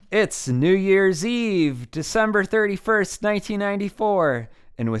It's New Year's Eve, December 31st, 1994,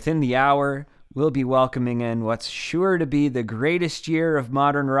 and within the hour, we'll be welcoming in what's sure to be the greatest year of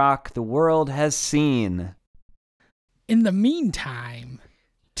modern rock the world has seen. In the meantime,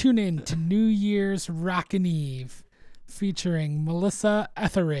 tune in to New Year's Rockin' Eve, featuring Melissa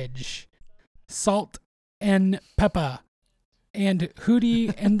Etheridge, Salt and Peppa, and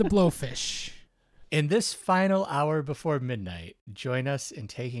Hootie and the Blowfish. In this final hour before midnight, join us in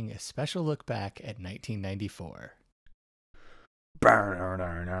taking a special look back at 1994.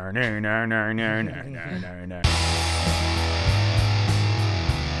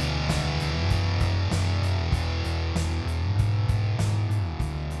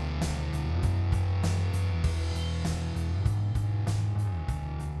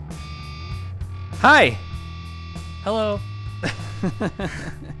 Hi! Hello.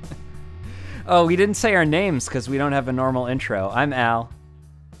 Oh, we didn't say our names because we don't have a normal intro. I'm Al.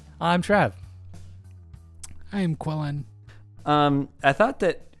 I'm Trav. I am Quillen. I thought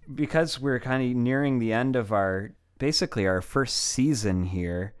that because we're kind of nearing the end of our first season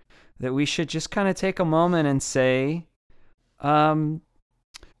here, that we should just kind of take a moment and say,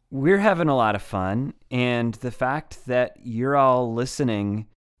 we're having a lot of fun, and the fact that you're all listening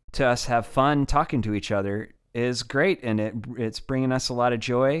to us have fun talking to each other is great, and it's bringing us a lot of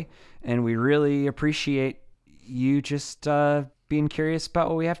joy, and we really appreciate you just being curious about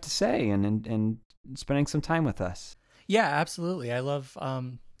what we have to say and spending some time with us. Yeah, absolutely. I love,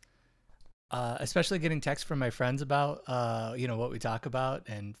 especially getting texts from my friends about, what we talk about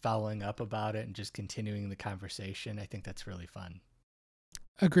and following up about it and just continuing the conversation. I think that's really fun.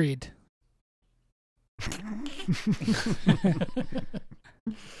 Agreed.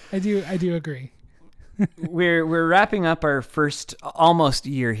 I do agree. We're wrapping up our first almost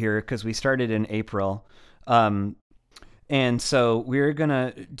year here because we started in April. And so we're going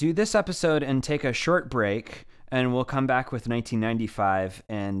to do this episode and take a short break, and we'll come back with 1995,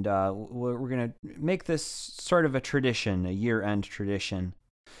 and we're going to make this sort of a tradition, a year-end tradition.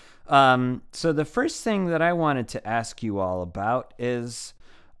 So the first thing that I wanted to ask you all about is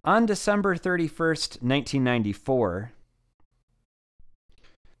on December 31st, 1994,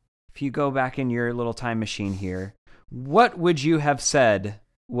 if you go back in your little time machine here, what would you have said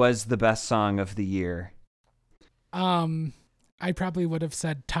was the best song of the year? I probably would have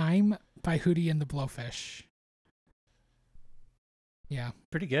said Time by Hootie and the Blowfish. Yeah.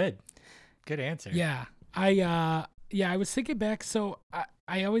 Pretty good. Good answer. Yeah. I was thinking back. So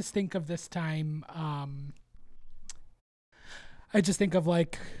I always think of this time. I just think of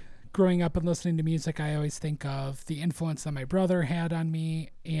like growing up and listening to music. I always think of the influence that my brother had on me,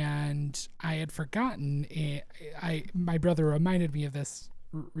 and I had forgotten. My brother reminded me of this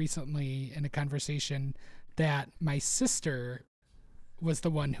recently in a conversation that my sister was the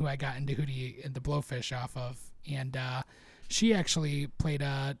one who I got into Hootie and the Blowfish off of, and she actually played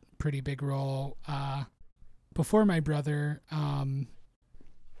a pretty big role before my brother.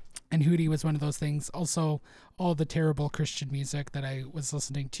 And Hootie was one of those things. Also, all the terrible Christian music that I was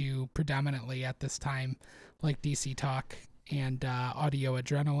listening to predominantly at this time, like DC Talk and Audio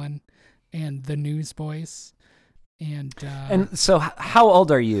Adrenaline and the Newsboys. And so how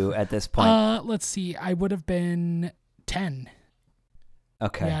old are you at this point? Let's see. I would have been 10.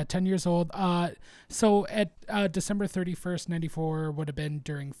 Okay. Yeah, 10 years old. So at December 31st, 94 would have been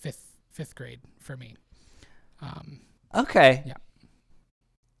during fifth grade for me. Okay. Yeah.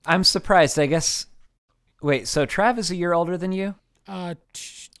 I'm surprised. I guess. Wait. So Trav is a year older than you?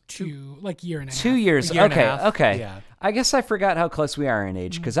 Two, like year and a half. 2 years. Year and a Okay. half. Okay. Yeah. I guess I forgot how close we are in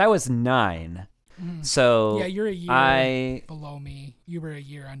age because I was 9. So yeah, you're a year below me. You were a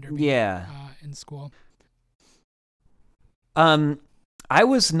year under me. Yeah. In school. I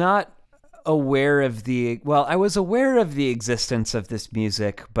was not aware of I was aware of the existence of this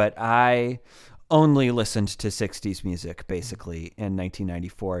music, but I only listened to 60s music, basically, in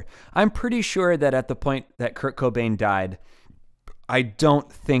 1994. I'm pretty sure that at the point that Kurt Cobain died, I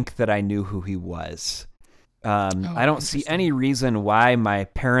don't think that I knew who he was. I don't see any reason why my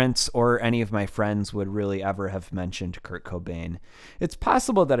parents or any of my friends would really ever have mentioned Kurt Cobain. It's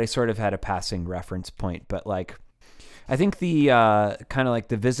possible that I sort of had a passing reference point, but like, I think the kind of like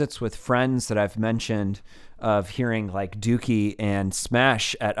the visits with friends that I've mentioned of hearing like Dookie and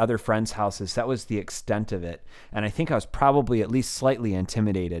Smash at other friends' houses, that was the extent of it. And I think I was probably at least slightly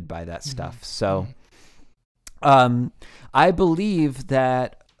intimidated by that stuff. So I believe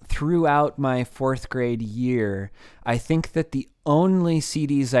that throughout my 4th grade year, I think that the only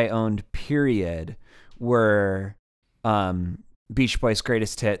CDs I owned, period, were Beach Boys'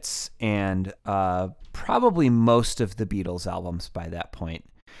 Greatest Hits and probably most of the Beatles albums by that point.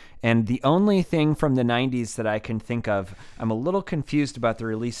 And the only thing from the 90s that I can think of, I'm a little confused about the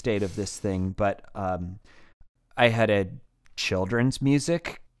release date of this thing, but I had a children's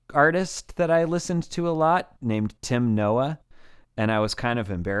music artist that I listened to a lot named Tim Noah. And I was kind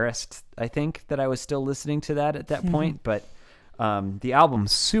of embarrassed, I think, that I was still listening to that at that point. But the album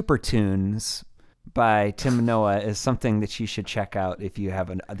Super Tunes by Tim Noah is something that you should check out if you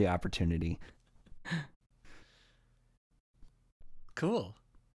have the opportunity. Cool.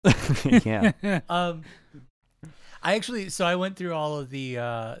 Yeah. I went through all of the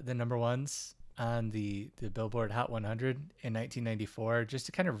number ones on the Billboard Hot 100 in 1994 just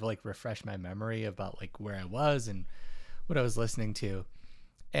to kind of like refresh my memory about like where I was and what I was listening to.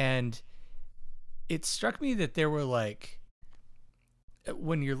 And it struck me that there were like,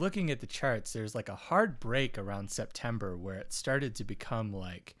 when you're looking at the charts, there's like a hard break around September where it started to become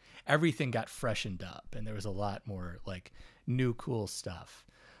like everything got freshened up and there was a lot more like new cool stuff.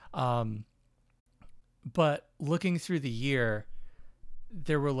 But looking through the year,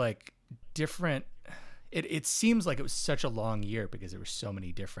 there were like different, it seems like it was such a long year because there were so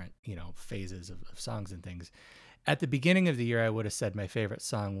many different, phases of songs and things. At the beginning of the year, I would have said my favorite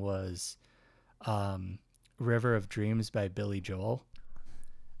song was River of Dreams by Billy Joel.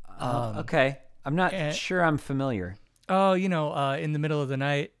 Okay. I'm not sure I'm familiar. Oh, In the Middle of the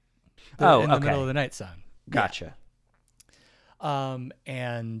Night. In the Middle of the Night song. Gotcha. Yeah.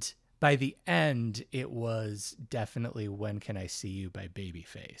 And by the end, it was definitely When Can I See You by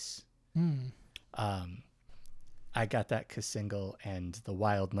Babyface. I got that single and the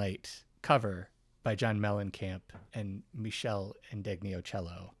Wild Night cover by John Mellencamp and Michelle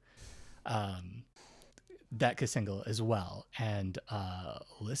Indegniocello. That single as well, and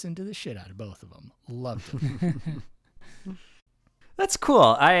listened to the shit out of both of them. Loved it. That's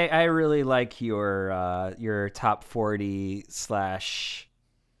cool. I really like your top 40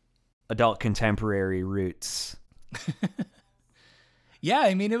 / adult contemporary roots. Yeah,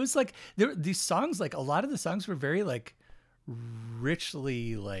 I mean, it was like these songs, like a lot of the songs were very like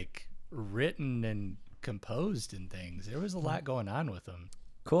richly like written and composed and things. There was a lot going on with them.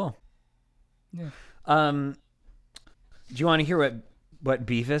 Cool. Yeah. Do you want to hear what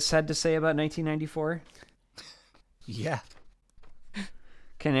Beavis had to say about 1994? Yeah.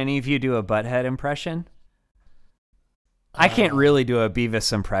 Can any of you do a Butthead impression? I can't really do a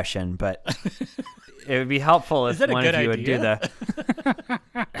Beavis impression, but it would be helpful if one of you would do the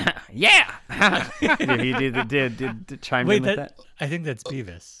yeah. If you did chime in with that. I think that's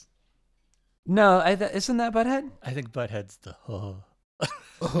Beavis. No, isn't that Butthead? I think Butthead's the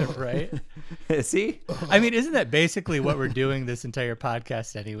right? Is he? I mean, isn't that basically what we're doing this entire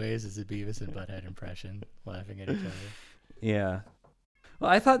podcast anyways, is a Beavis and Butthead impression, laughing at each other? Yeah. Well,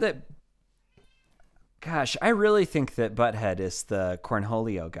 I thought that, gosh, I really think that Butthead is the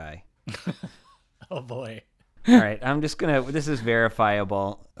Cornholio guy. Oh, boy. All right, I'm just going to, this is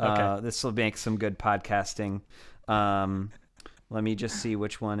verifiable. Okay. This will make some good podcasting. Let me just see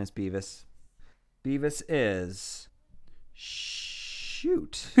which one is Beavis. Beavis is...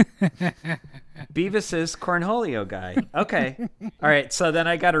 Shoot. Beavis is Cornholio guy. Okay. All right. So then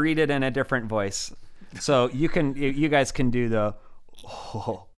I got to read it in a different voice. So you guys can do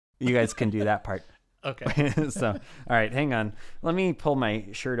you guys can do that part. Okay. So, all right, hang on. Let me pull my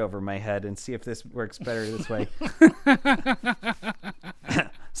shirt over my head and see if this works better this way.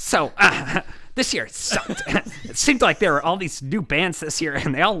 So, this year sucked. It seemed like there were all these new bands this year,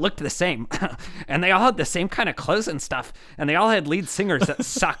 and they all looked the same. And they all had the same kind of clothes and stuff. And they all had lead singers that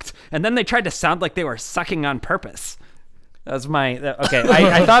sucked. And then they tried to sound like they were sucking on purpose. That was my... Okay,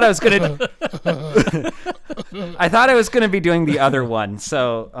 I thought I was going to... I thought I was going to be doing the other one,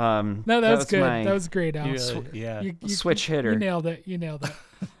 so... No, that was good. That was great, Alex. Yeah. You switch hitter. You nailed it.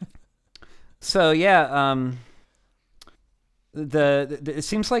 So, yeah, it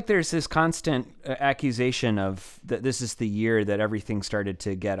seems like there's this constant accusation of that this is the year that everything started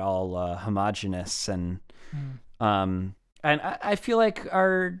to get all homogenous, and I feel like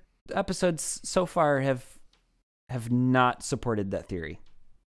our episodes so far have not supported that theory.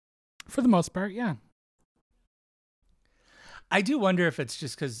 For the most part, yeah. I do wonder if it's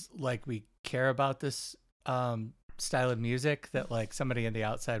just because like we care about this style of music that like somebody on the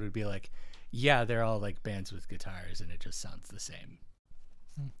outside would be like, yeah, they're all like bands with guitars and it just sounds the same.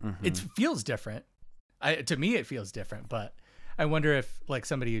 Mm-hmm. It feels different. To me, it feels different, but I wonder if like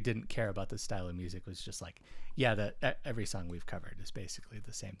somebody who didn't care about this style of music was just like, yeah, that every song we've covered is basically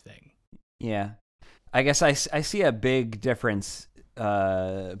the same thing. Yeah. I guess I see a big difference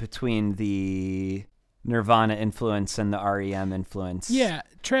between the Nirvana influence and the REM influence. Yeah,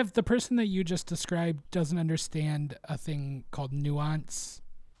 Trev, the person that you just described doesn't understand a thing called nuance.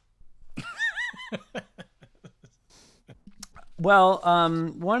 Well,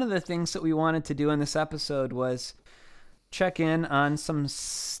 one of the things that we wanted to do in this episode was check in on some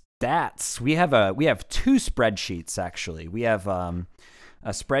stats. We have two spreadsheets actually. We have a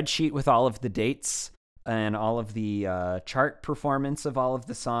spreadsheet with all of the dates and all of the chart performance of all of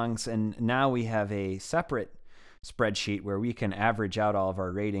the songs, and now we have a separate spreadsheet where we can average out all of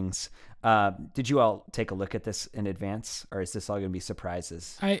our ratings. Did you all take a look at this in advance, or is this all going to be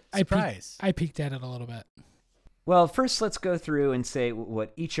surprises? I Surprise. peeked at it a little bit. Well, first let's go through and say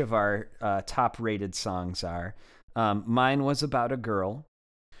what each of our top-rated songs are. Mine was About a Girl.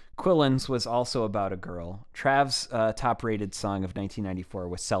 Quillen's was also About a Girl. Trav's top-rated song of 1994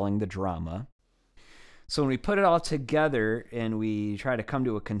 was Selling the Drama. So when we put it all together and we try to come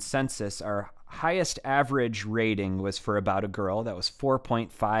to a consensus, our highest average rating was for About a Girl. That was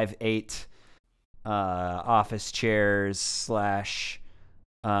 4.58 office chairs /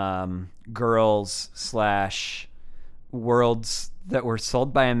 girls / worlds that were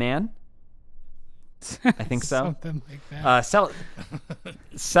sold by a man. I think so. Something like that.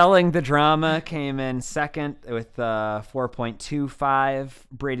 Selling the Drama came in second with 4.25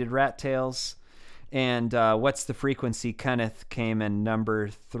 Braided Rat Tails. And What's the Frequency, Kenneth, came in number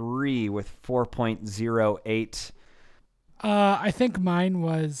 3 with 4.08. I think mine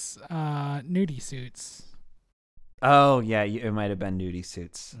was Nudie Suits. Oh, yeah, it might have been Nudie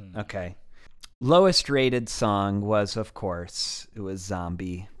Suits. Okay. Lowest rated song was, of course, it was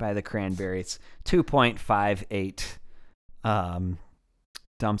Zombie by the Cranberries. 2.58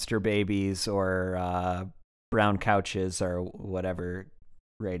 Dumpster Babies or Brown Couches or whatever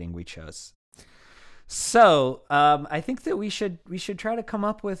rating we chose. So I think that we should try to come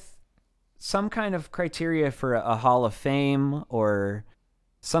up with some kind of criteria for a Hall of Fame or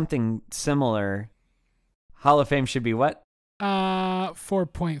something similar. Hall of Fame should be what?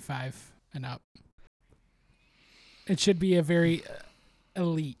 4.5 and up. It should be a very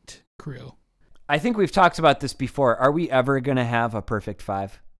elite crew. I think we've talked about this before. Are we ever going to have a perfect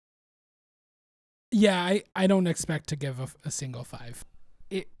 5? Yeah, I don't expect to give a single 5.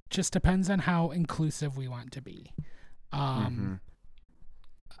 It just depends on how inclusive we want to be.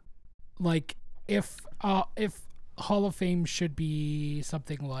 Like if Hall of Fame should be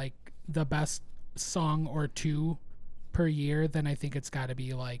something like the best song or two per year, then I think it's got to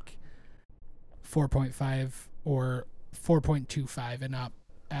be like 4.5 or 4.25 and up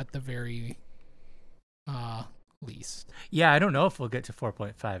at the very least. Yeah, I don't know if we'll get to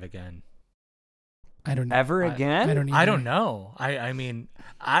 4.5 again. I don't know. Ever again? I don't either. I don't know. I mean,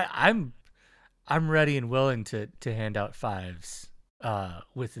 I'm ready and willing to hand out 5s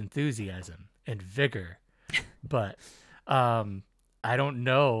with enthusiasm and vigor, but I don't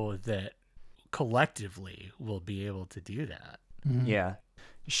know that collectively we'll be able to do that. Mhm. Yeah.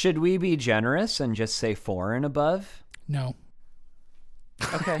 Should we be generous and just say 4 and above? No,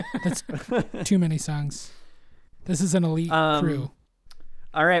 Okay. that's too many songs. This is an elite crew.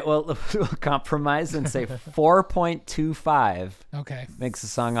 All right. Well, we'll compromise and say 4.25 Okay, makes the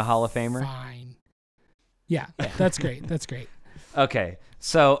song a Hall of Famer. fine. Yeah, that's great. That's great. Okay.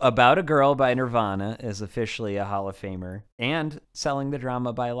 So About a Girl by Nirvana is officially a Hall of Famer, and Selling the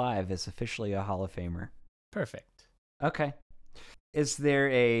Drama by Live is officially a Hall of Famer. Perfect. Okay. Is there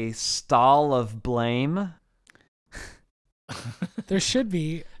a stall of blame? There should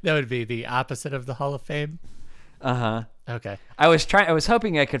be. That would be the opposite of the Hall of Fame. Uh-huh. Okay. I was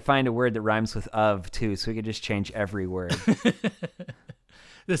hoping I could find a word that rhymes with of too, so we could just change every word.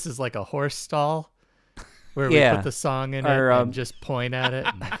 This is like a horse stall where Yeah. we put the song in Or, it and just point at it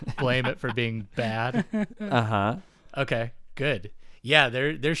and blame it for being bad. Uh-huh. Okay, good. Yeah,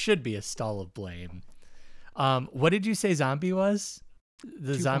 there should be a stall of blame. What did you say Zombie was?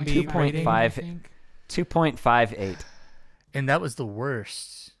 The Zombie 2.5. rating? I think. 2.58. And that was the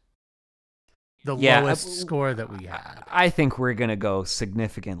worst. The Yeah, lowest score that we had. I think we're going to go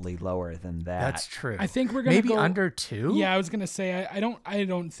significantly lower than that. That's true. I think we're gonna maybe go under 2. Yeah, I was gonna say I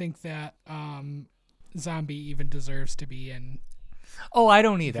don't think that Zombie even deserves to be in. Oh, I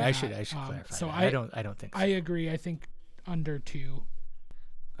don't either. I that, should clarify. so that. I don't think so. I agree. I think under 2.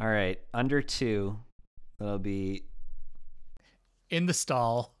 All right, under 2. That'll be In the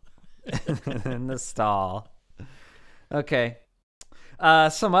stall. in the stall. Okay.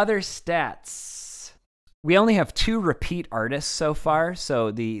 Some other stats. We only have 2 repeat artists so far,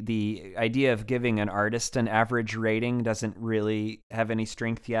 so the idea of giving an artist an average rating doesn't really have any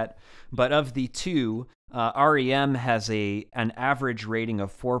strength yet. But of the 2, REM has an average rating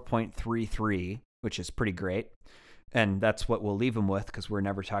of 4.33, which is pretty great. And that's what we'll leave them with because we're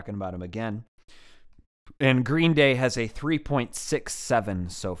never talking about them again. And Green Day has a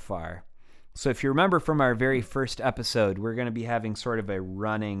 3.67 so far. So if you remember from our very first episode, we're going to be having sort of a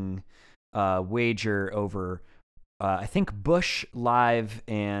running wager over, I think, Bush, Live,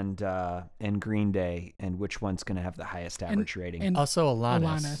 and Green Day, and which one's going to have the highest average rating. And Also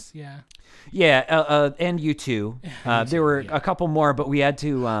Alanis. Alanis, yeah. Yeah, and U2. There were a couple more, but we had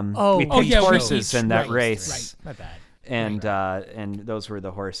to we picked yeah, horses in that right, race. My bad. And those were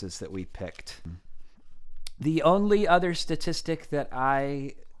the horses that we picked. The only other statistic that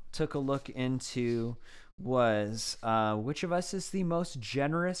I took a look into was which of us is the most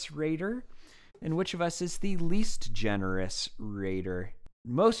generous rater and which of us is the least generous rater.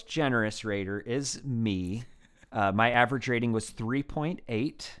 Most generous rater is me. My average rating was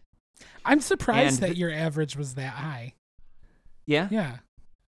 3.8. I'm surprised And that your average was that high. Yeah. Yeah.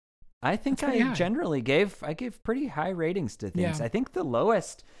 I think That's pretty I high. generally gave pretty high ratings to things. Yeah. I think the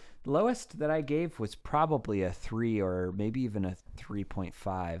lowest that I gave was probably a 3 or maybe even a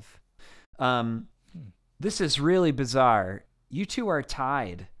 3.5. This is really bizarre. You two are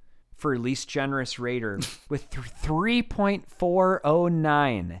tied for least generous rater with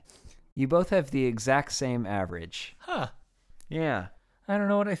 3.409. You both have the exact same average. Huh. Yeah. I don't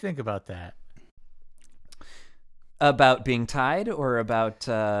know what I think about that. About being tied or about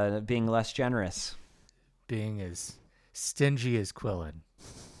being less generous? Being as stingy as Quillen.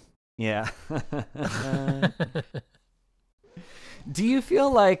 Yeah. Do you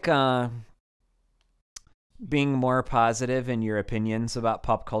feel like being more positive in your opinions about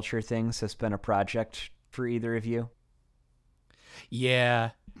pop culture things has been a project for either of you?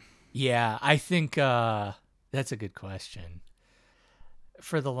 Yeah. I think that's a good question.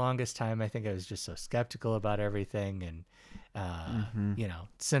 For the longest time, I think I was just so skeptical about everything and,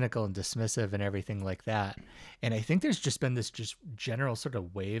 cynical and dismissive and everything like that. And I think there's just been this just general sort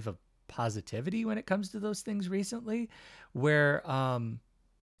of wave of positivity when it comes to those things recently, where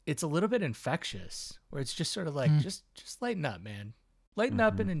it's a little bit infectious, where it's just sort of like, just lighten up, man. Lighten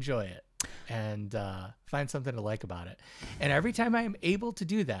up and enjoy it and find something to like about it. And every time I'm able to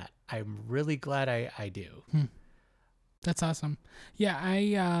do that, I'm really glad I do. That's awesome. Yeah,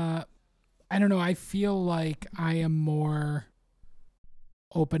 I don't know. I feel like I am more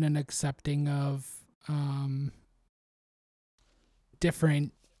open and accepting of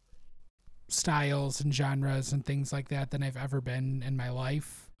different styles and genres and things like that than I've ever been in my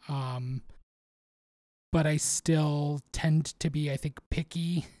life. But I still tend to be, I think,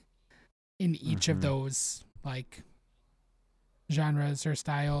 picky in each of those like genres or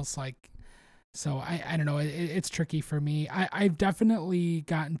styles. Like, so I don't know. It's tricky for me. I've definitely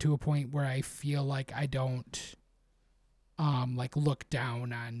gotten to a point where I feel like I don't like look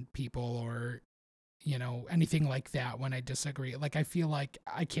down on people or, anything like that when I disagree. Like, I feel like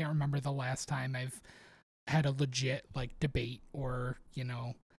I can't remember the last time I've had a legit like debate or,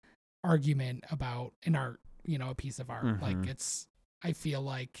 argument about an art, a piece of art. Like, I feel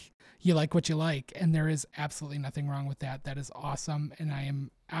like you like what you like, and there is absolutely nothing wrong with that. That is awesome, and I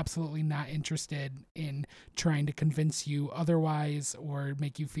am absolutely not interested in trying to convince you otherwise or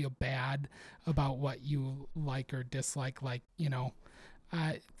make you feel bad about what you like or dislike. Like,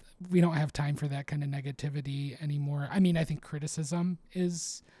 we don't have time for that kind of negativity anymore. I mean, I think criticism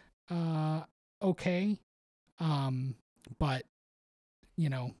is okay, but,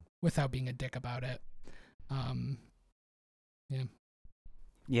 without being a dick about it. Yeah.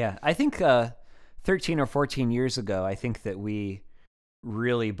 Yeah, I think 13 or 14 years ago, I think that we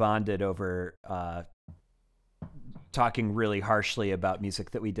really bonded over talking really harshly about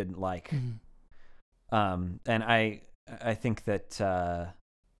music that we didn't like. And I think that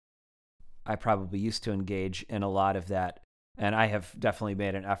I probably used to engage in a lot of that. And I have definitely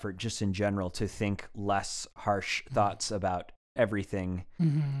made an effort just in general to think less harsh thoughts about everything.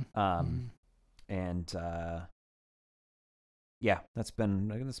 And yeah, that's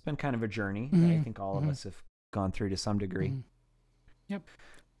been kind of a journey that I think all of us have gone through to some degree. Yep.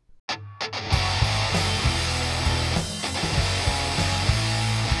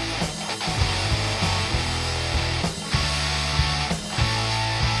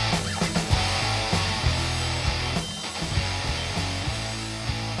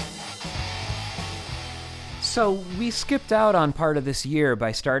 So we skipped out on part of this year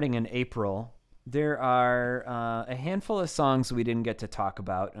by starting in April. There are a handful of songs we didn't get to talk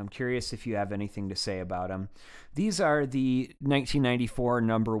about. I'm curious if you have anything to say about them. These are the 1994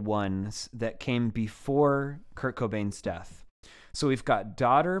 number ones that came before Kurt Cobain's death. So we've got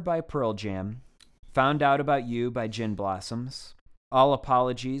Daughter by Pearl Jam, Found Out About You by Gin Blossoms, All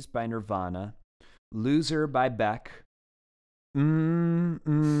Apologies by Nirvana, Loser by Beck,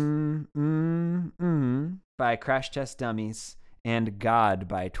 by Crash Test Dummies, and God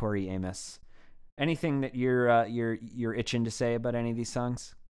by Tori Amos. Anything that you're itching to say about any of these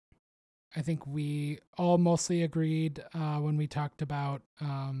songs? I think we all mostly agreed when we talked about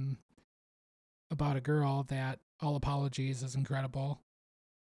a girl that All Apologies is incredible.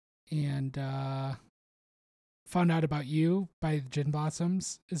 And Found Out About You by the Gin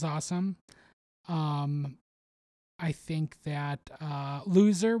Blossoms is awesome. I think that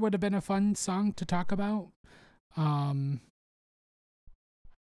Loser would have been a fun song to talk about.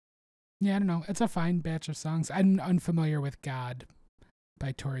 Yeah, I don't know. It's a fine batch of songs. I'm unfamiliar with God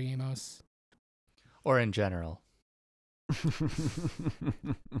by Tori Amos. Or in general.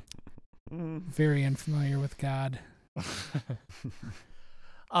 Very unfamiliar with God.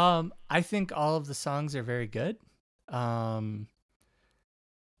 I think all of the songs are very good. Found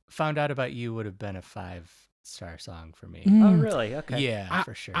Out About You would have been a 5-star song for me. Oh, really? Okay. Yeah,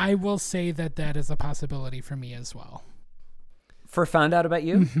 for sure. I will say that is a possibility for me as well. For Found Out About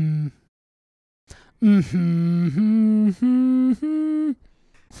You? Mm-hmm. Mm-hmm.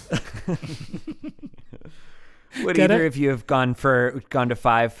 Would Get either it? of you have gone to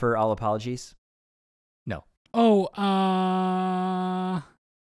 5 for All Apologies? No. Oh,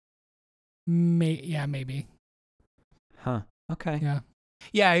 maybe. Huh. Okay. Yeah.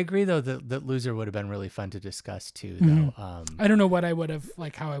 Yeah, I agree though that Loser would have been really fun to discuss too. Though. I don't know what I would have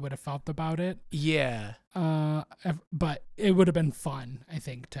how I would have felt about it. Yeah. But it would have been fun. I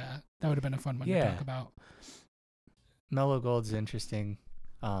think that would have been a fun one to talk about. Mellow Gold's interesting.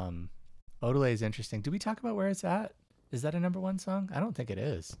 Odelay is interesting. Did we talk about Where It's At? Is that a number 1 song? I don't think it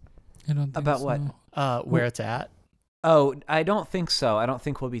is. I don't think About so. what? Where It's At. Oh, I don't think so. I don't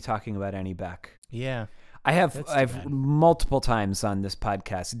think we'll be talking about any Beck. Yeah. I've bad. multiple times on this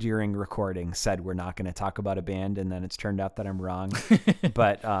podcast during recording said we're not going to talk about a band, and then it's turned out that I'm wrong.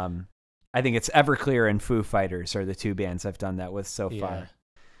 But I think it's Everclear and Foo Fighters are the 2 bands I've done that with so far.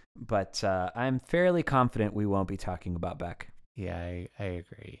 But I'm fairly confident we won't be talking about Beck. Yeah, I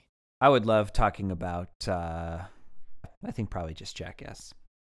agree. I would love talking about, I think probably just Jackass.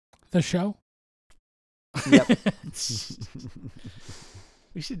 The show? Yep.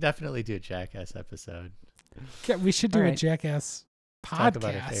 We should definitely do a Jackass episode. Yeah, we should do All a right. Jackass podcast. Talk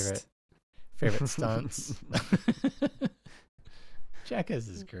about our favorite stunts. Jackass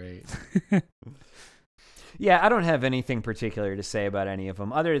is great. Yeah, I don't have anything particular to say about any of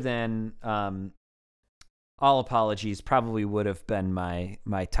them other than All Apologies probably would have been my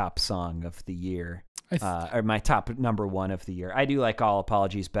top song of the year, or my top number 1 of the year. I do like All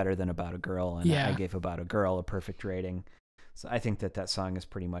Apologies better than About a Girl, and I gave About a Girl a perfect rating. So I think that song is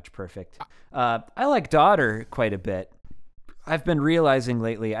pretty much perfect. I like Daughter quite a bit. I've been realizing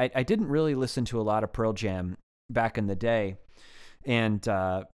lately I didn't really listen to a lot of Pearl Jam back in the day, and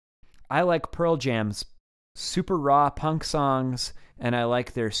I like Pearl Jam's super raw punk songs, and I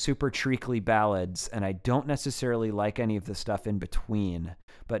like their super treacly ballads, and I don't necessarily like any of the stuff in between.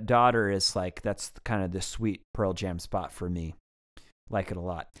 But Daughter is that's kind of the sweet Pearl Jam spot for me. Like it a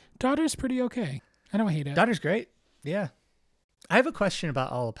lot. Daughter's pretty okay. I don't hate it. Daughter's great. Yeah. I have a question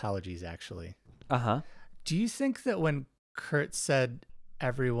about All Apologies, actually. Uh-huh. Do you think that when Kurt said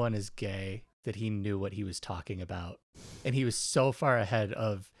everyone is gay, that he knew what he was talking about? And he was so far ahead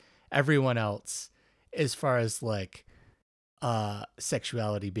of everyone else as far as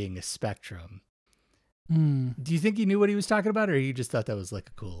sexuality being a spectrum. Do you think he knew what he was talking about, or you just thought that was a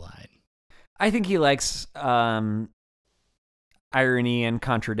cool line? I think he likes irony and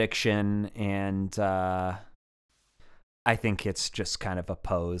contradiction, and I think it's just kind of a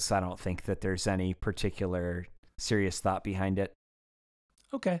pose. I don't think that there's any particular serious thought behind it.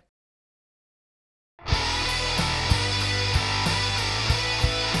 Okay.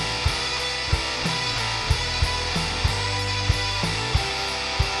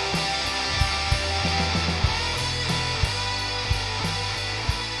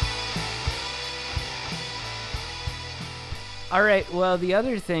 All right. Well, the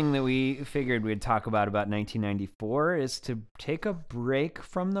other thing that we figured we'd talk about 1994 is to take a break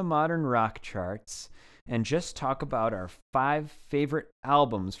from the modern rock charts and just talk about our 5 favorite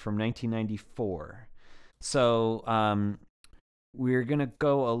albums from 1994. So we're going to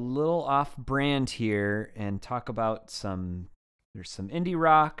go a little off brand here and talk about there's some indie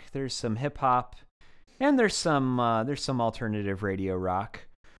rock, there's some hip hop, and there's some alternative radio rock.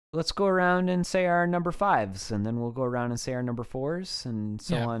 Let's go around and say our number 5s, and then we'll go around and say our number 4s, and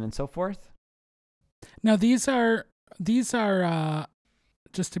so on and so forth. Now these are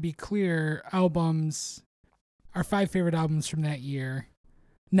just to be clear, albums, our 5 favorite albums from that year.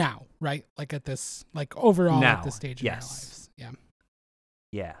 Now, right? At this, overall now, at this stage in our lives. Yeah.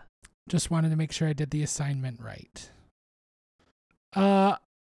 Yeah. Just wanted to make sure I did the assignment right.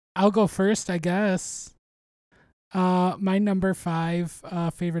 I'll go first, I guess. My number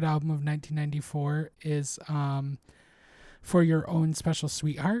 5 favorite album of 1994 is For Your Own Special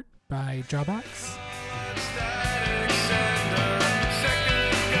Sweetheart by Jawbox.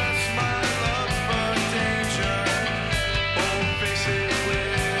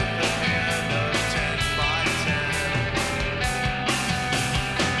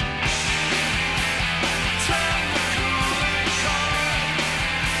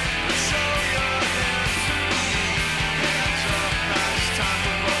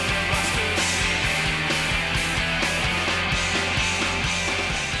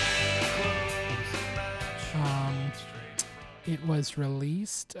 It was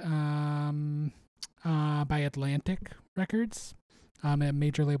released by Atlantic Records, a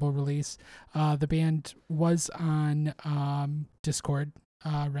major label release. The band was on Discord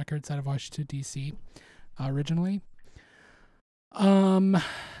Records out of Washington, D.C. Originally.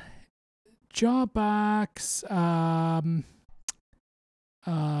 Jawbox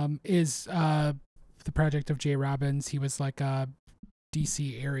is the project of Jay Robbins. He was like a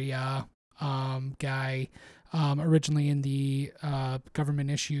D.C. area guy. Originally in the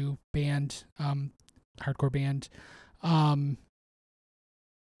Government Issue band, hardcore band.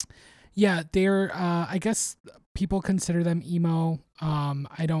 They're I guess people consider them emo.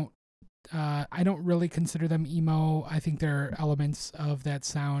 I don't really consider them emo. I think there are elements of that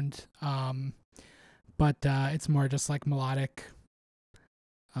sound, but it's more just like melodic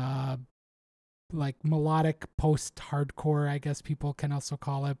post-hardcore, I guess people can also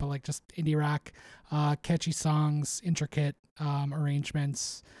call it, but like just indie rock, catchy songs, intricate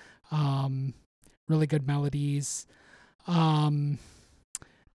arrangements, really good melodies. Cool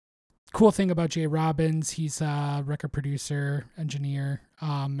thing about Jay Robbins, he's a record producer, engineer,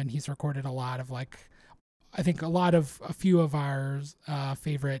 and he's recorded a lot of a few of our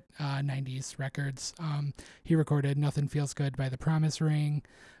favorite 90s records. He recorded Nothing Feels Good by The Promise Ring,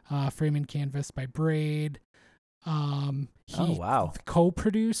 Frame and Canvas by Braid. He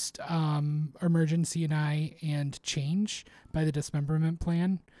co-produced Emergency and I and Change by The Dismemberment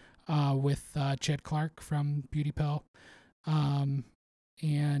Plan with Chad Clark from Beauty Pill.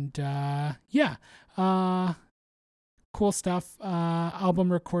 Cool stuff.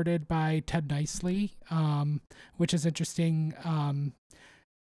 Album recorded by Ted Nicely, which is interesting.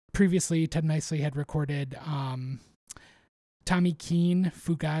 Previously, Ted Nicely had recorded Tommy Keene,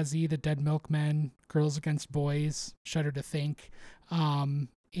 Fugazi, The Dead Milkmen, Girls Against Boys, Shudder to Think,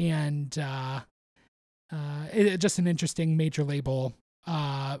 just an interesting major label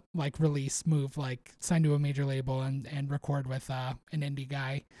release move, sign to a major label and record with an indie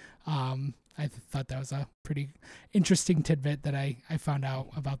guy. I thought that was a pretty interesting tidbit that I found out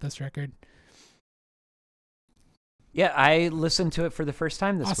about this record. Yeah, I listened to it for the first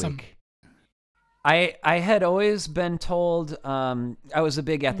time this Awesome. week. I had always been told, I was a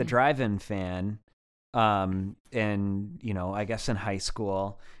big At the Drive-In fan, and I guess in high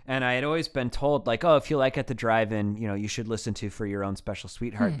school, and I had always been told if you like At the Drive-In, you should listen to For Your Own Special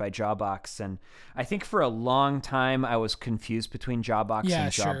Sweetheart by Jawbox. And I think for a long time I was confused between Jawbox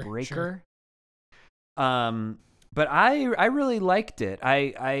and Jawbreaker. Sure. But I really liked it.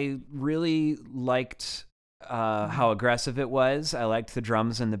 I really liked how aggressive it was. I liked the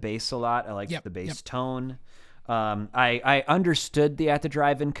drums and the bass a lot. I liked the bass tone. I understood the At the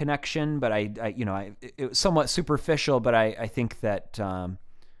Drive-In connection, but it was somewhat superficial, but I think that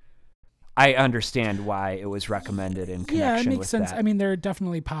I understand why it was recommended in connection with that. Yeah, it makes sense. I mean, they're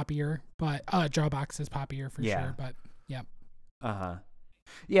definitely poppier, but Jawbox is poppier for sure, but yeah. Uh-huh.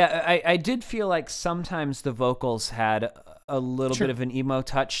 Yeah, I did feel like sometimes the vocals had a little bit of an emo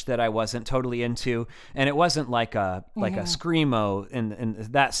touch that I wasn't totally into, and it wasn't like a screamo in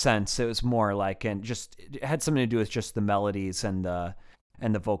that sense. It was more it had something to do with just the melodies and the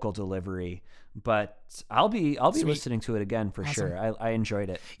vocal delivery. But I'll be listening to it again for sure. I enjoyed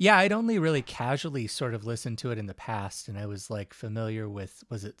it. Yeah, I'd only really casually sort of listened to it in the past, and I was familiar with,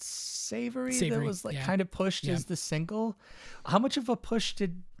 was it Savory that was kind of pushed as the single? How much of a push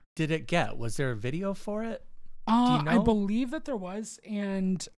did it get? Was there a video for it? Do you know? I believe that there was,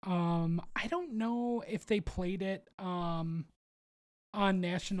 and I don't know if they played it on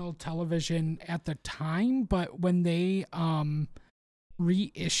national television at the time, but when they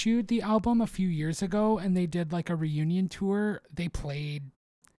reissued the album a few years ago and they did a reunion tour, they played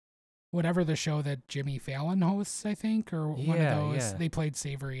whatever the show that Jimmy Fallon hosts, I think, or one of those. Yeah. They played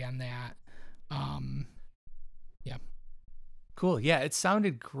Savory on that. Cool. Yeah, it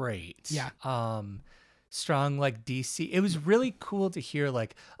sounded great. Yeah. strong like DC. It was really cool to hear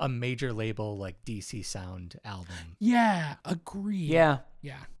like a major label like DC Sound album. Yeah, agreed. Yeah.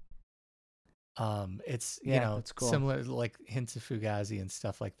 Yeah. It's that's cool. similar like hints of Fugazi and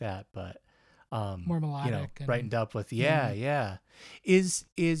stuff like that, but More melodic and- brightened up with yeah. Is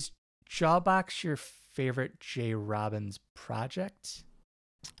Jawbox your favorite J. Robbins project?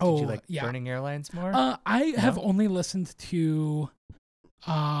 Did you like yeah. Burning Airlines more? I have only listened to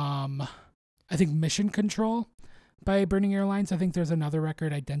I think Mission Control by Burning Airlines. I think there's another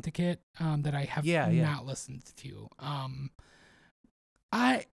record, Identikit, that I have not listened to.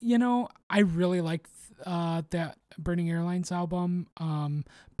 I really like that Burning Airlines album,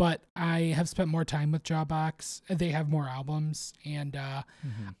 but I have spent more time with Jawbox. They have more albums, and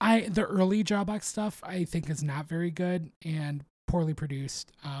the early Jawbox stuff I think is not very good and poorly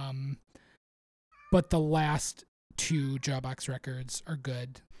produced. But the last two Jawbox records are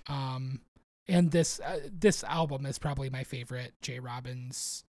good. And this album is probably my favorite J.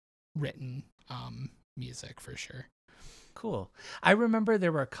 Robbins written music for sure. Cool. I remember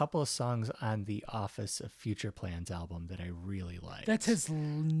there were a couple of songs on the Office of Future Plans album that I really liked. That's his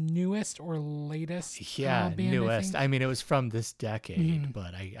newest or latest? Yeah, band, newest. I think? It was from this decade,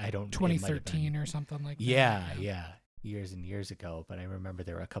 but I don't. 2013 or something like that. Yeah, years and years ago. But I remember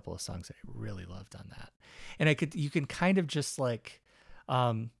there were a couple of songs that I really loved on that, and you can kind of just like,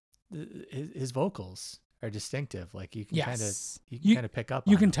 his vocals are distinctive. Like you can kind of pick up.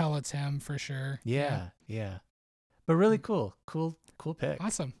 You on can them. tell it's him for sure. Yeah. But really cool pick.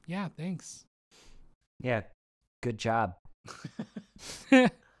 Awesome. Yeah, thanks. Yeah, good job.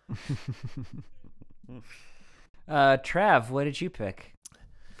 Trav, what did you pick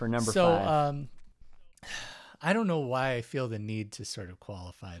for number 5? So, I don't know why I feel the need to sort of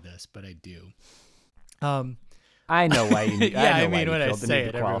qualify this, but I do. I know why you. When I say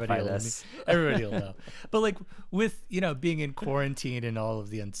it, this. everybody will know. But like with being in quarantine and all of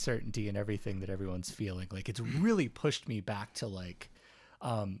the uncertainty and everything that everyone's feeling, like it's really pushed me back to like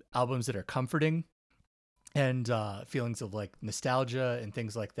albums that are comforting and feelings of like nostalgia and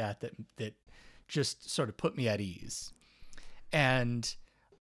things like that just sort of put me at ease. And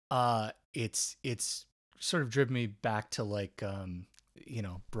it's sort of driven me back to like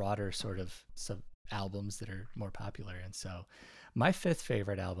broader sort of albums that are more popular. And so my 5th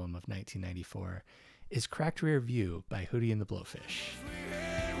favorite album of 1994 is Cracked Rear View by Hootie and the Blowfish.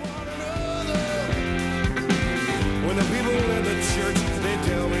 When the people in the church, they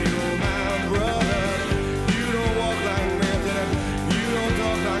tell me, oh my brother, you don't walk like men, you don't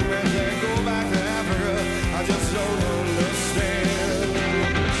talk like men, go back to Africa, I just don't understand.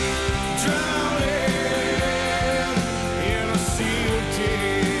 Drowning in a sea of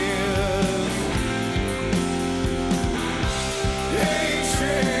tears,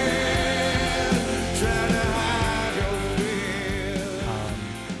 hatred, trying to hide your fears.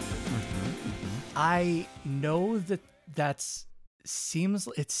 I know that seems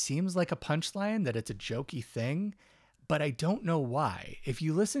like a punchline, that it's a jokey thing, but I don't know why. If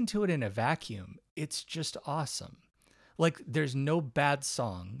you listen to it in a vacuum, it's just awesome. Like there's no bad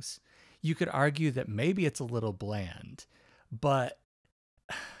songs. You could argue that maybe it's a little bland, but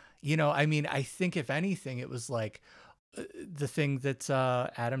I think if anything, it was like the thing that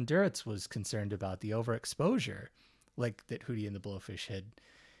Adam Duritz was concerned about, the overexposure, like that Hootie and the Blowfish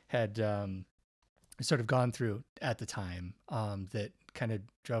had sort of gone through at the time, that kind of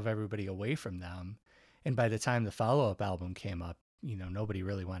drove everybody away from them. And by the time the follow-up album came up, nobody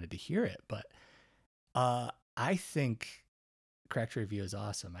really wanted to hear it. But I think Cracked Review is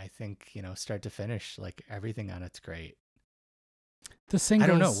awesome. I think, start to finish, like everything on it's great. The singles,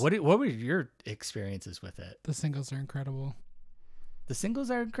 I don't know. What were your experiences with it? The singles are incredible. The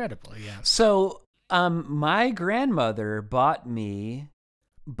singles are incredible, yeah. So, my grandmother bought me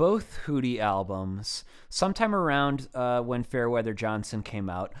both Hootie albums sometime around when Fairweather Johnson came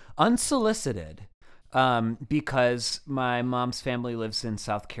out, unsolicited, because my mom's family lives in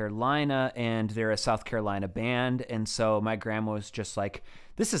South Carolina and they're a South Carolina band. And so my grandma was just like,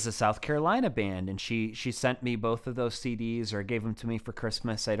 this is a South Carolina band. And she sent me both of those CDs, or gave them to me for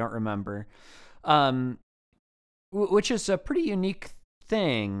Christmas. I don't remember. Which is a pretty unique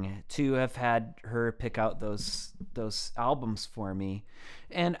thing to have had her pick out those albums for me.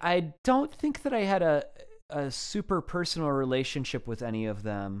 And I don't think that I had a super personal relationship with any of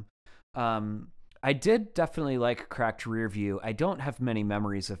them. I did definitely like Cracked Rear View. I don't have many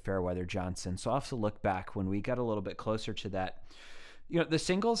memories of Fairweather Johnson, so I'll have to look back when we got a little bit closer to that. The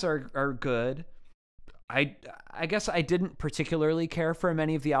singles are good. I guess I didn't particularly care for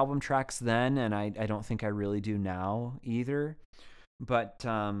many of the album tracks then, and I don't think I really do now either. But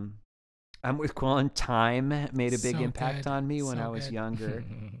I'm with Quillen. Time made a big So impact good. on me when So I was good. younger.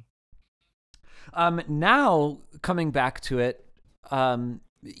 Now coming back to it,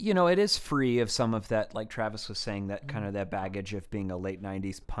 it is free of some of that, like Travis was saying, that kind of that baggage of being a late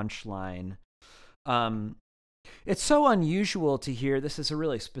 90s punchline. It's so unusual to hear, this is a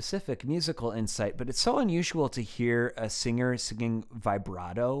really specific musical insight, but it's so unusual to hear a singer singing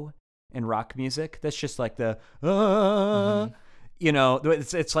vibrato in rock music. That's just like the,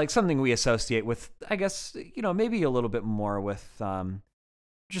 it's like something we associate with, I guess, maybe a little bit more with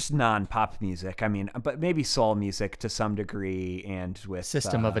just non-pop music. I mean, but maybe soul music to some degree, and with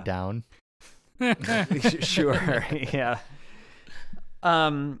System of a Down. Sure, yeah.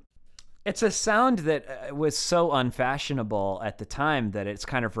 It's a sound that was so unfashionable at the time that it's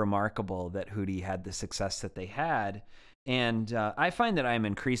kind of remarkable that Hootie had the success that they had. And I find that I'm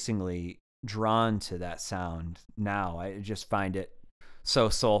increasingly drawn to that sound now. I just find it so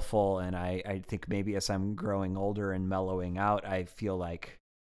soulful, and I think maybe as I'm growing older and mellowing out, I feel like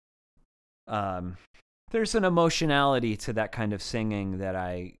there's an emotionality to that kind of singing that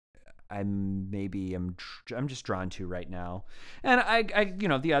I'm just drawn to right now. And I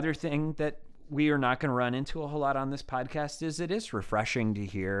the other thing that we are not going to run into a whole lot on this podcast is it is refreshing to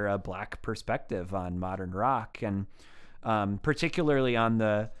hear a Black perspective on modern rock, and particularly on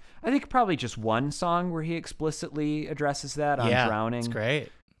I think probably just one song where he explicitly addresses that on Drowning. It's great.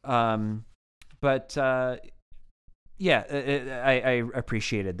 But I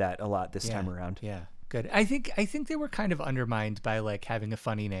appreciated that a lot this time around. Yeah, good. I think they were kind of undermined by like having a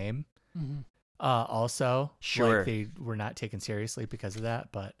funny name. Also, Sure, like they were not taken seriously because of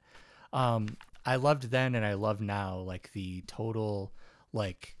that. But I loved then, and I love now, like the total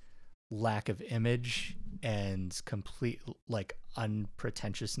like lack of image and complete like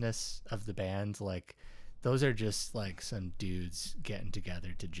unpretentiousness of the band. Like those are just like some dudes getting together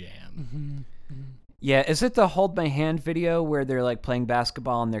to jam. Yeah, is it the Hold My Hand video where they're like playing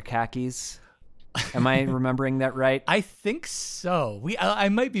basketball in their khakis? Am I remembering that right? I think so. I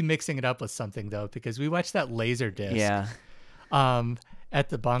might be mixing it up with something though, because we watched that laser disc. Yeah. At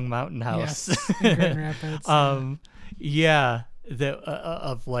the Bong Mountain House. Yes, in Grand Rapids. Yeah,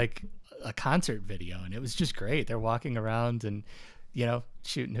 of like a concert video, and it was just great. They're walking around and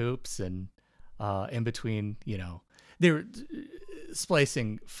shooting hoops, and in between, they were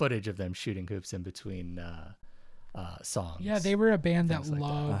splicing footage of them shooting hoops in between songs. Yeah, they were a band that Things like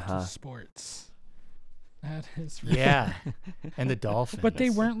that. loved sports. That is Yeah, and the Dolphins. But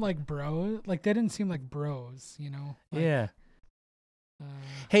they weren't like bros. Like they didn't seem like bros, Like, Yeah.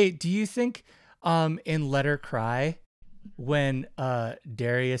 Hey, do you think in Let Her Cry, when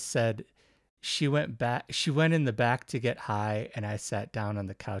Darius said she went in the back to get high and I sat down on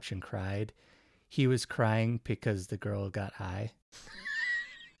the couch and cried, he was crying because the girl got high?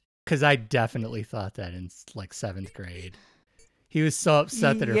 Because I definitely thought that in like 7th grade. He was so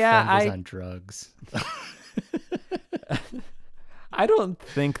upset that her friend was on drugs. I don't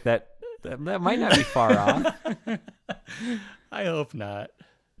think that might not be far off. I hope not.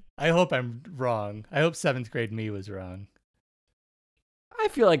 I hope I'm wrong. I hope 7th grade me was wrong. I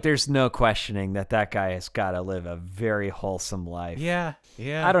feel like there's no questioning that guy has got to live a very wholesome life. Yeah.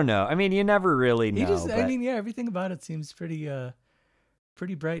 I don't know. I mean, you never really know. Everything about it seems pretty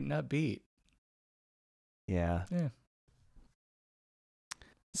bright and upbeat. Yeah.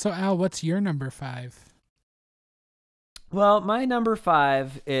 So Al, what's your number 5? Well, my number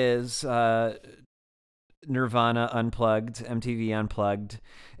 5 is Nirvana Unplugged, MTV Unplugged,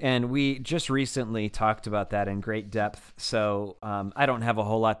 and we just recently talked about that in great depth, so I don't have a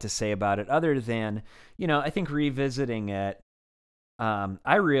whole lot to say about it other than, I think revisiting it,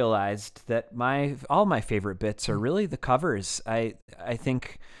 I realized that all my favorite bits are really the covers. I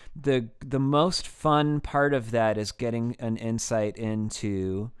think the most fun part of that is getting an insight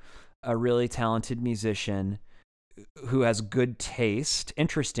into a really talented musician who has good taste,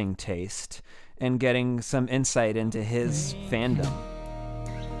 interesting taste, and getting some insight into his fandom.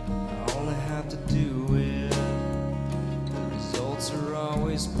 I only have to do it. The results are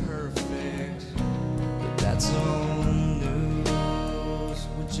always perfect, but that's all the news.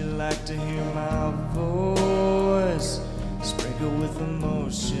 Would you like to hear my voice sprinkle with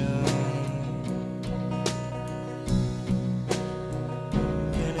emotion?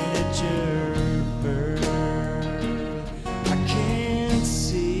 Can it hit your bird? I can't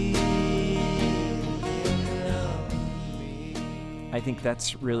see any of me. I think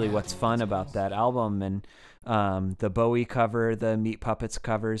that's really what's fun about that album, and the Bowie cover, the Meat Puppets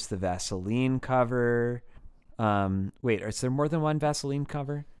covers, the Vaseline cover. Wait, is there more than one Vaseline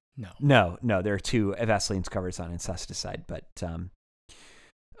cover? No. No, there are 2 Vaseline's covers on Incesticide, but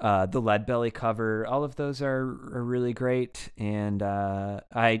the Leadbelly cover, all of those are really great. And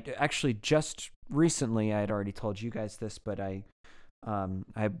I actually just recently, I had already told you guys this, but I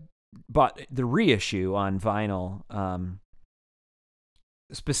bought the reissue on vinyl,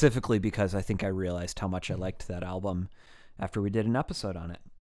 specifically because I think I realized how much I liked that album after we did an episode on it.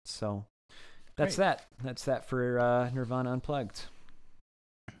 So that's Great. That's that for Nirvana Unplugged.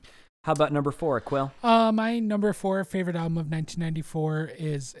 How about number 4, Quill? My number 4 favorite album of 1994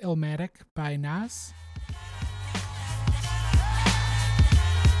 is Illmatic by Nas.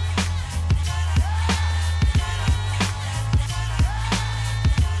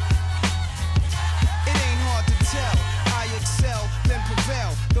 It ain't hard to tell. I excel, then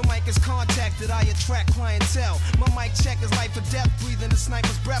prevail. The mic is contacted, I attract clientele. My mic check is life or death, breathing the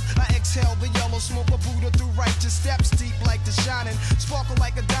sniper's breath. I exhale the yellow smoke of Buddha through righteous steps, deep like the shining. Sparkle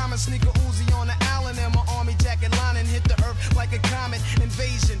like a diamond, sneaker Uzi on the island, and my army jacket lining hit the earth like a comet.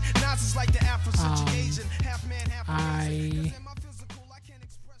 Invasion, Nas is like the Afro-Centric Asian. Half man, half I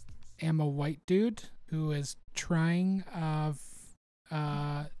am a white dude who is trying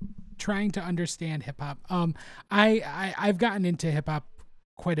to understand hip hop. I've gotten into hip hop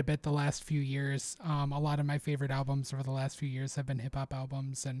quite a bit the last few years. A lot of my favorite albums over the last few years have been hip hop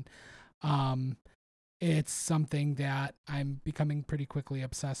albums, and it's something that I'm becoming pretty quickly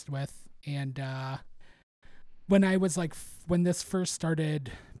obsessed with. And when I was like, when this first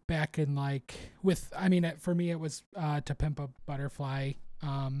started back in for me it was To Pimp a Butterfly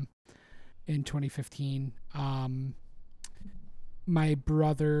in 2015. My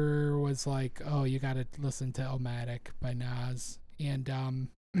brother was like, "Oh, you got to listen to Illmatic by Nas," and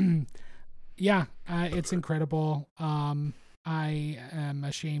it's incredible. I am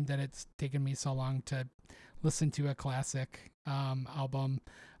ashamed that it's taken me so long to listen to a classic album.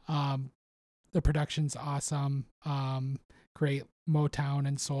 The production's awesome. Great Motown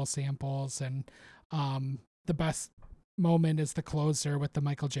and soul samples, and the best moment is the closer with the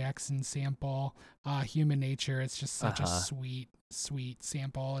Michael Jackson sample, Human Nature. It's just such a sweet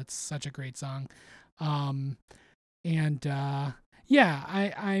sample. It's such a great song. I'm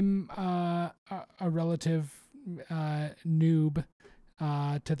a relative noob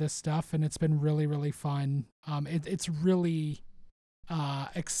to this stuff, and it's been really, really fun. It's really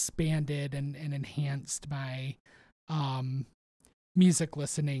expanded and enhanced my music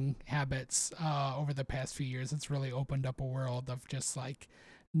listening habits over the past few years. It's really opened up a world of just like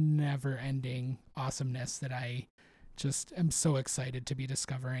never ending awesomeness that I just am so excited to be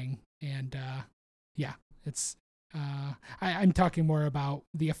discovering. And it's I'm talking more about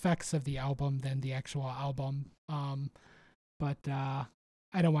the effects of the album than the actual album. But I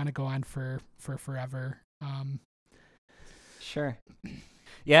don't want to go on for forever. Sure.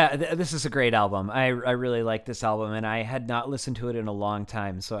 Yeah, this is a great album. I really like this album, and I had not listened to it in a long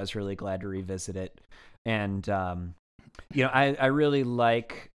time, so I was really glad to revisit it. And I really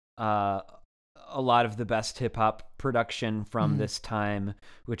like a lot of the best hip hop production from this time,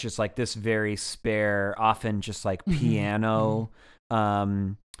 which is like this very spare, often just like piano,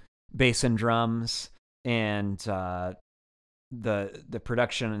 bass and drums, and the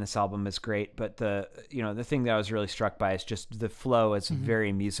production in this album is great, but the thing that I was really struck by is just the flow is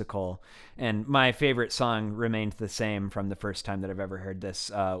very musical, and my favorite song remained the same from the first time that I've ever heard this.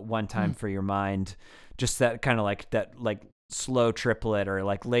 One Time for Your Mind, just that kind of like that like slow triplet or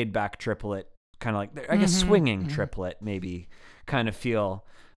like laid back triplet, kind of like I guess swinging triplet maybe kind of feel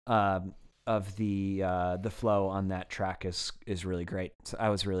of the flow on that track is really great. So I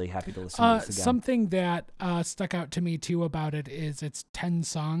was really happy to listen to this again. Something that stuck out to me too about it is it's 10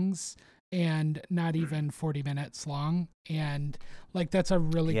 songs and not even 40 minutes long, and like that's a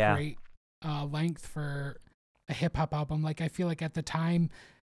really great length for a hip hop album. Like I feel like at the time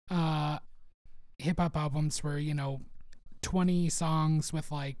hip hop albums were 20 songs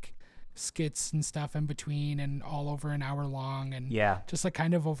with like skits and stuff in between and all over an hour long, and just like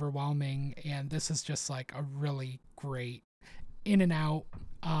kind of overwhelming. And this is just like a really great in and out.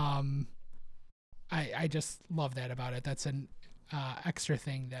 I just love that about it. That's an extra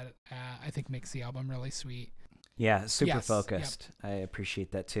thing that I think makes the album really sweet. Yeah, super focused. Yep. I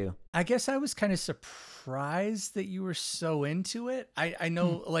appreciate that too. I guess I was kind of surprised that you were so into it. I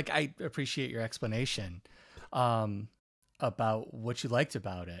know, like, I appreciate your explanation about what you liked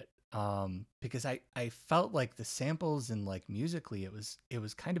about it. Because I felt like the samples and like musically it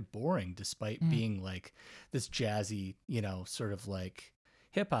was kind of boring despite being like this jazzy, sort of like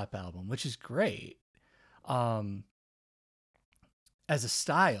hip hop album, which is great as a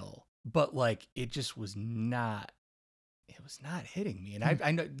style, but like it just was not hitting me. And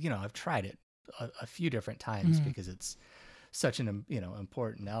I know, I've tried it a few different times because it's such an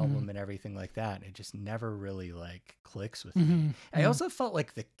important album and everything like that. And it just never really like clicks with Mm-hmm. me. I also felt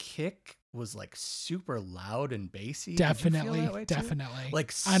like the kick was like super loud and bassy. Did you feel Definitely, that way too? definitely.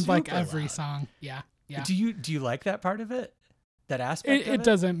 Like on like super every loud. song. Yeah, yeah. Do you like that part of it? That aspect of It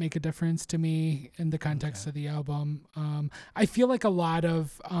doesn't make a difference to me in the context Okay. of the album. I feel like a lot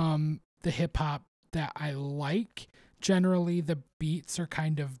of the hip hop that I like, generally the beats are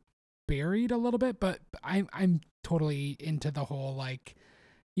kind of buried a little bit, but I'm totally into the whole like,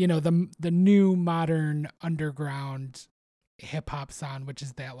 the new modern underground hip hop sound, which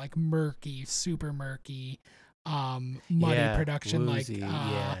is that like murky, super murky, muddy production, woozy,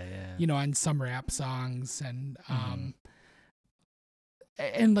 like on some rap songs and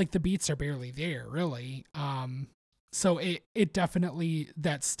like the beats are barely there really. So it definitely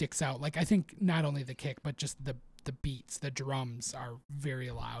that sticks out. Like I think not only the kick, but just the beats, the drums are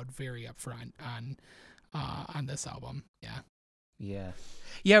very loud, very upfront on this album. Yeah,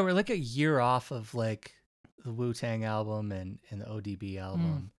 we're like a year off of like the Wu-Tang album and the ODB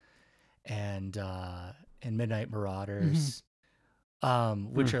album and Midnight Marauders,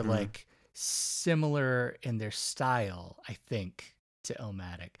 which are like similar in their style, I think, to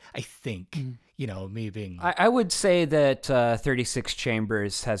Illmatic. I think, me being I would say that 36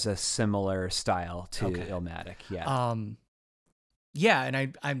 Chambers has a similar style to Okay. Illmatic. yeah,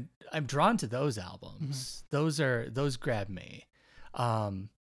 and I'm drawn to those albums. Those grab me.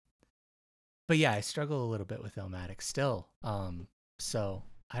 But yeah, I struggle a little bit with Illmatic still. So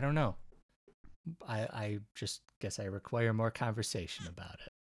I don't know. I just guess I require more conversation about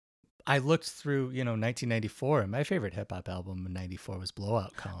it. I looked through, 1994, and my favorite hip hop album in '94 was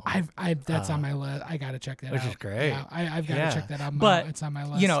Blowout Column. That's on my list. I gotta check that which out. is great. Yeah, I've got to check that album But out. It's on my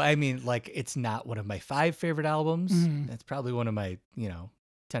list. I mean, like, it's not one of my 5 favorite albums. Mhm. It's probably one of my,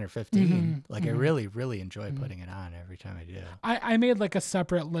 10 or 15. Mhm, Like, I mhm. really, really enjoy putting it on every time I do. I made like a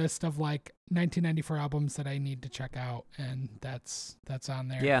separate list of like 1994 albums that I need to check out, and that's on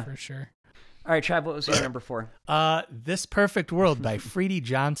there Yeah. for sure. All right, Trav, what was your number 4? This Perfect World by Freddie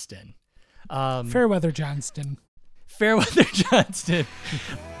Johnston. Fairweather Johnston. Fairweather Johnston.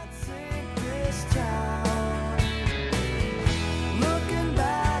 This town, looking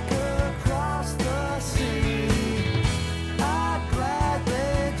back across the sea, I'd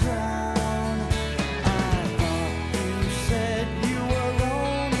gladly drown. I thought you said you were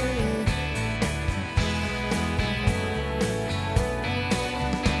lonely.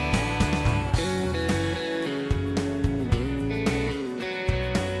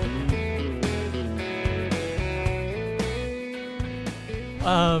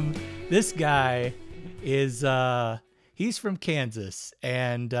 This guy is he's from Kansas,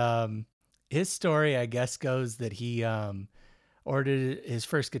 and his story, I guess, goes that he ordered his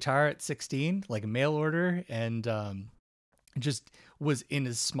first guitar at 16, like a mail order, and just was in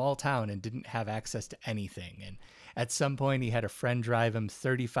his small town and didn't have access to anything. And at some point, he had a friend drive him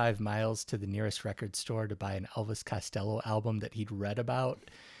 35 miles to the nearest record store to buy an Elvis Costello album that he'd read about,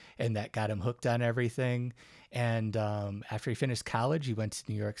 and that got him hooked on everything. And after he finished college, he went to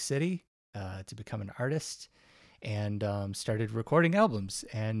New York City to become an artist and started recording albums.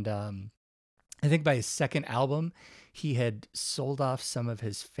 And I think by his second album, he had sold off some of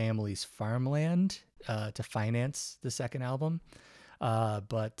his family's farmland to finance the second album.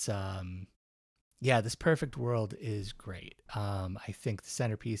 Yeah, This Perfect World is great. I think the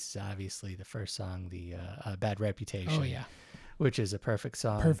centerpiece is obviously the first song, the Bad Reputation. Oh yeah, Which is a perfect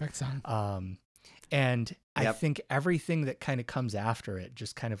song. perfect song. And I Yep. think everything that kind of comes after it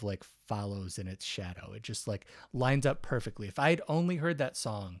just kind of like follows in its shadow. It just like lines up perfectly. If I had only heard that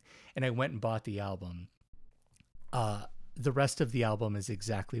song and I went and bought the album, the rest of the album is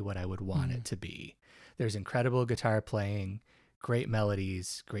exactly what I would want it to be. There's incredible guitar playing, great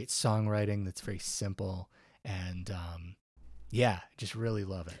melodies, great songwriting that's very simple. And yeah, just really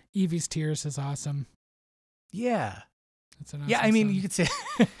love it. Evie's Tears is awesome. Yeah. It's an awesome Yeah, I mean, song. you could say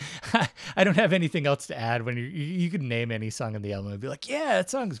I don't have anything else to add. When you could name any song on the album and be like, yeah, that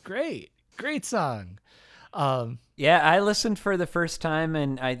song's great, great song. Yeah, I listened for the first time,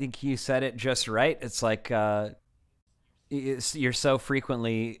 and I think you said it just right. It's like you're so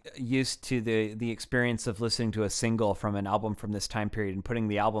frequently used to the experience of listening to a single from an album from this time period and putting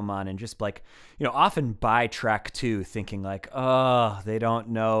the album on, and just like, often by track 2 thinking like, oh, they don't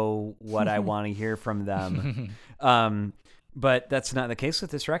know what I want to hear from them. But that's not the case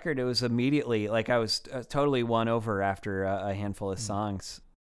with this record. It was immediately like I was totally won over after a handful of songs.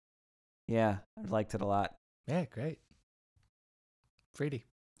 Yeah, I liked it a lot. Yeah, great. Freddie.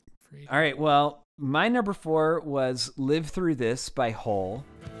 Free. All right, well, my number 4 was Live Through This by Hole.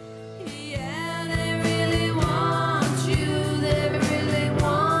 Yeah, they really want you.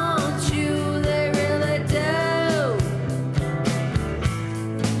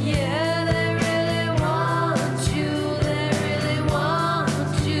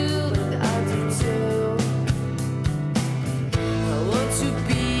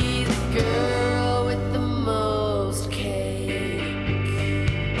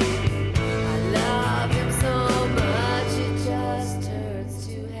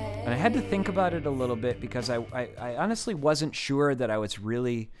 had to think about it a little bit because I honestly wasn't sure that I was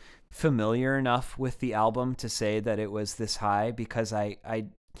really familiar enough with the album to say that it was this high, because I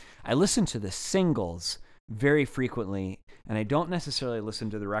listen to the singles very frequently, and I don't necessarily listen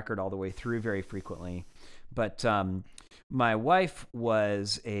to the record all the way through very frequently. But my wife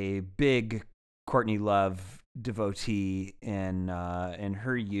was a big Courtney Love devotee in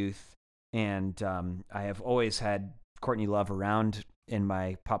her youth, and I have always had Courtney Love around in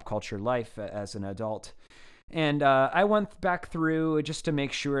my pop culture life as an adult. And I went back through just to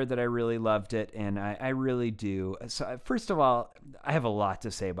make sure that I really loved it, and I really do. So first of all, I have a lot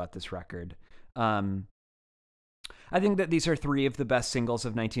to say about this record. I think that these are three of the best singles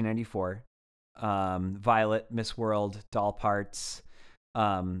of 1994. Violet, Miss World, Doll Parts.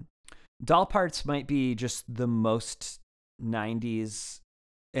 Doll Parts might be just the most 90s,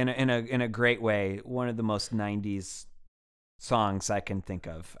 in a great way, one of the most 90s songs I can think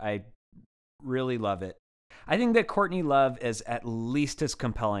of. I really love it. I think that Courtney Love is at least as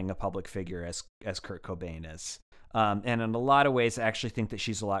compelling a public figure as Kurt Cobain is. And in a lot of ways, I actually think that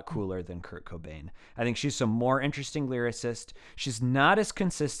she's a lot cooler than Kurt Cobain. I think she's a more interesting lyricist. She's not as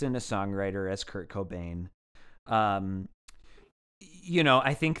consistent a songwriter as Kurt Cobain. I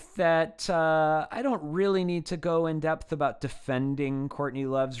think that I don't really need to go in depth about defending Courtney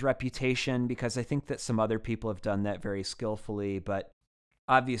Love's reputation, because I think that some other people have done that very skillfully. But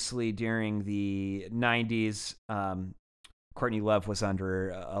obviously, during the 90s, Courtney Love was under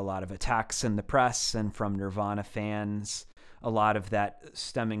a lot of attacks in the press and from Nirvana fans. A lot of that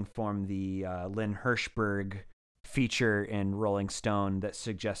stemming from the Lynn Hirschberg feature in Rolling Stone that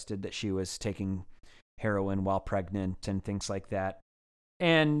suggested that she was taking heroin while pregnant and things like that.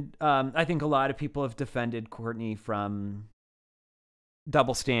 And I think a lot of people have defended Courtney from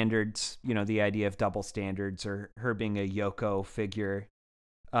double standards, the idea of double standards, or her being a Yoko figure.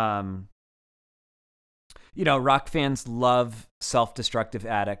 Rock fans love self-destructive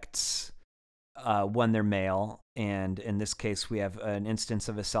addicts when they're male. And in this case, we have an instance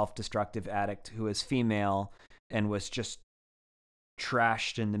of a self-destructive addict who is female and was just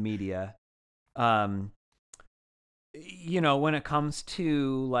trashed in the media. When it comes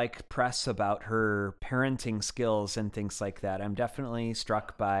to like press about her parenting skills and things like that, I'm definitely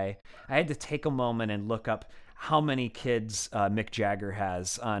struck by, I had to take a moment and look up how many kids Mick Jagger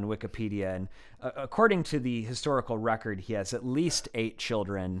has on Wikipedia. And according to the historical record, he has at least 8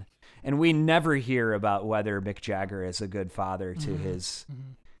 children. And we never hear about whether Mick Jagger is a good father to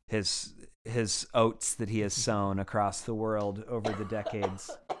his oats that he has sown across the world over the decades.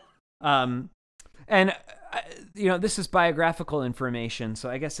 This is biographical information, so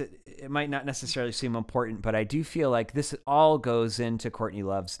I guess it might not necessarily seem important, but I do feel like this all goes into Courtney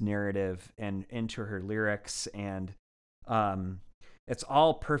Love's narrative and into her lyrics, and it's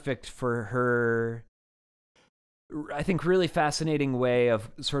all perfect for her, I think, really fascinating way of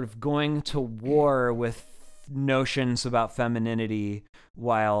sort of going to war with notions about femininity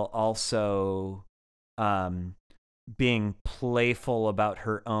while also being playful about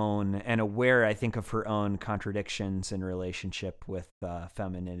her own and aware, I think, of her own contradictions in relationship with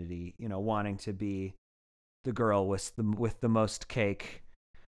femininity, wanting to be the girl with the most cake.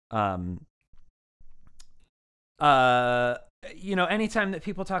 Anytime that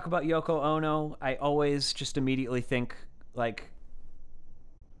people talk about Yoko Ono, I always just immediately think, like,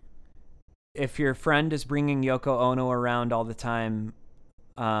 if your friend is bringing Yoko Ono around all the time,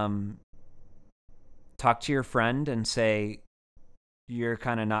 talk to your friend and say, you're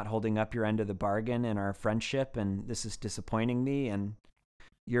kind of not holding up your end of the bargain in our friendship, and this is disappointing me, and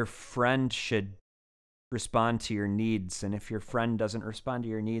your friend should respond to your needs. And if your friend doesn't respond to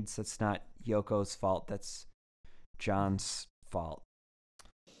your needs, that's not Yoko's fault, that's John's fault.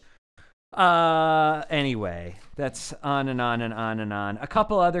 Anyway, that's on and on and on and on. A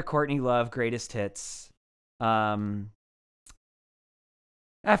couple other Courtney Love greatest hits.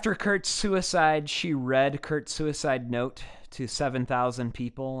 After Kurt's suicide, she read Kurt's suicide note to 7,000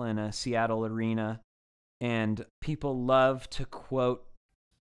 people in a Seattle arena, and people love to quote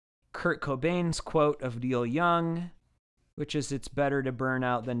Kurt Cobain's quote of Neil Young, which is, "It's better to burn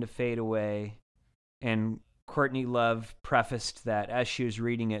out than to fade away." And Courtney Love prefaced that as she was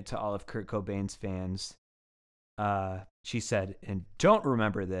reading it to all of Kurt Cobain's fans. She said, "And don't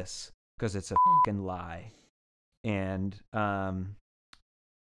remember this, because it's a fucking lie." And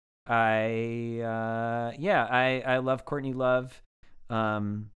I love Courtney Love.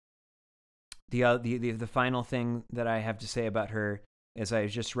 The final thing that I have to say about her is I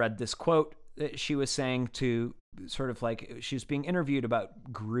just read this quote that she was saying to, sort of like, she was being interviewed about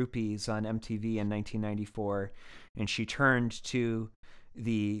groupies on MTV in 1994, and she turned to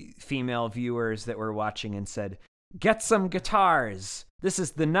the female viewers that were watching and said, "Get some guitars. This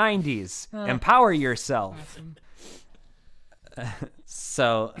is the 90s. Empower yourself." Awesome.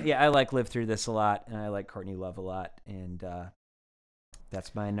 So, yeah, I like Live Through This a lot, and I like Courtney Love a lot, and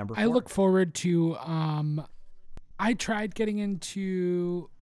that's my number 4. I look forward to I tried getting into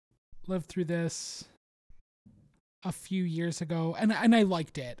Live Through This a few years ago, and I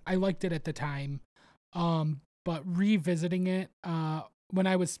liked it. I liked it at the time. But revisiting it, when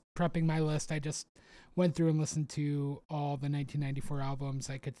I was prepping my list, I just went through and listened to all the 1994 albums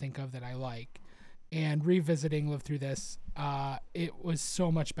I could think of that I like. And revisiting Live Through This, it was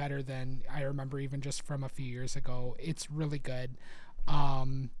so much better than I remember even just from a few years ago. It's really good.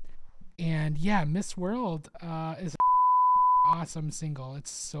 And yeah, Miss World is an awesome single.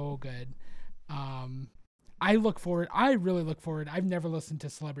 It's so good. I really look forward. I've never listened to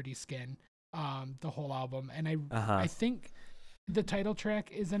Celebrity Skin, the whole album. And I think the title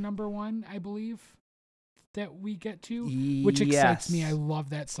track is a number 1, I believe, that we get to, which excites me. I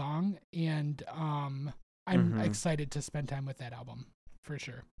love that song. And I'm excited to spend time with that album for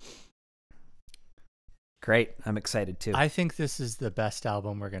sure. Great. I'm excited too. I think this is the best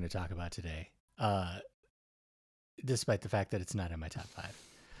album we're going to talk about today, despite the fact that it's not in my top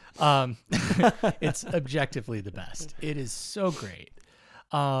 5. It's objectively the best. It is so great.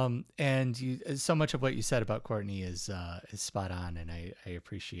 And so much of what you said about Courtney is spot on, and I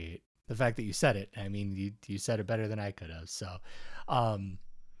appreciate the fact that you said it. I mean, you said it better than I could have. So,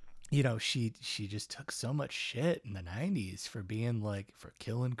 she just took so much shit in the 90s for being for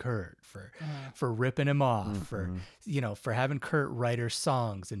killing Kurt, for ripping him off, for having Kurt write her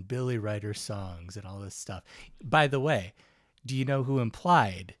songs and Billy write her songs and all this stuff. By the way, do you know who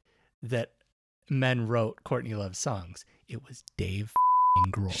implied that men wrote Courtney Love songs? It was Dave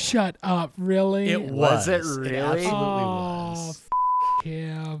Grohl. Shut up, really? It was. it really? It absolutely was.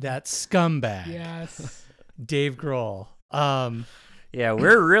 Him. That scumbag. Yes. Dave Grohl. Yeah,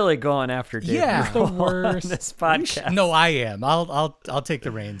 we're really going after Dave Yeah. Grohl The worst. on this podcast. No, I am. I'll take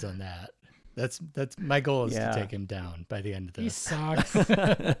the reins on that. That's my goal is to take him down by the end of He this. sucks.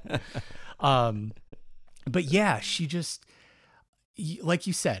 But yeah, she just, like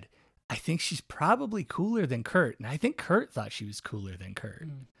you said, I think she's probably cooler than Kurt, and I think Kurt thought she was cooler than Kurt.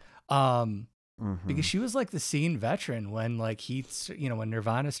 Because she was the scene veteran when when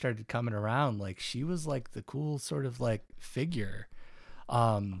Nirvana started coming around, she was the cool sort of figure.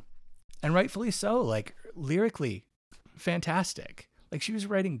 And rightfully so, lyrically fantastic. She was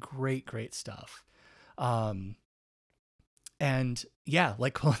writing great stuff. And yeah,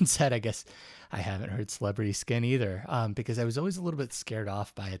 like Colin said, I guess I haven't heard Celebrity Skin either, because I was always a little bit scared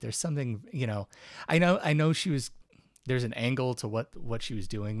off by it. There's something, I know there's an angle to what she was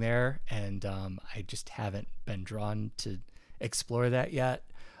doing there, and I just haven't been drawn to explore that yet.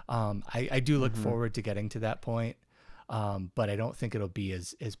 I do look forward to getting to that point, but I don't think it'll be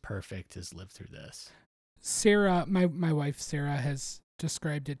as perfect as Live Through This. Sarah, my wife Sarah, has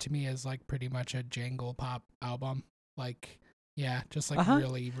described it to me as pretty much a jangle pop album. Just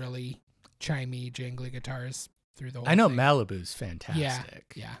really, really chimey, jangly guitars through the whole I know thing. Malibu's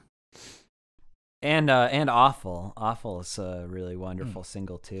fantastic. Yeah. And Awful. Awful is a really wonderful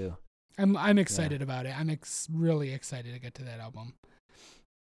single too. I'm excited about it. I'm really excited to get to that album.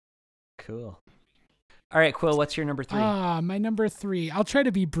 Cool. All right, Quill, what's your number 3? My number 3. I'll try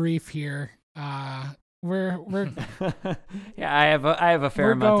to be brief here. We're yeah, I have a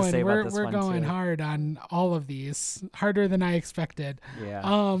fair amount to say about this one We're going too. hard on all of these, harder than I expected.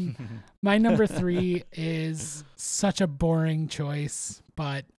 Yeah. My number 3 is such a boring choice,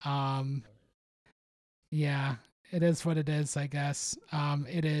 but yeah, it is what it is, I guess.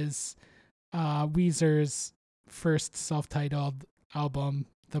 It is Weezer's first self-titled album,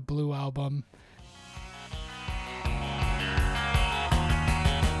 the Blue Album.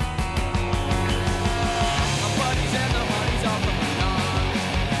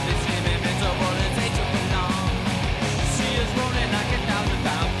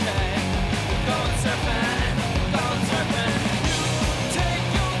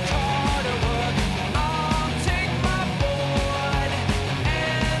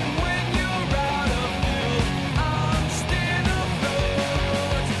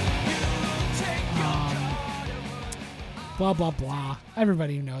 Blah, blah, blah.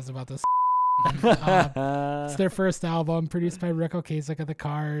 Everybody knows about this. It's their first album, produced by Rick Ocasek of the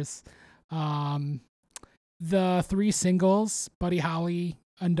Cars. The 3 singles, Buddy Holly,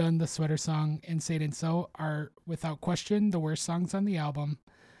 Undone, The Sweater Song, and Say It Ain't So, are without question the worst songs on the album.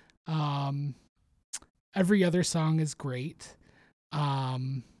 Every other song is great.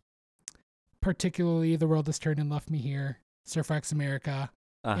 Particularly The World Has Turned and Left Me Here. Surfx America,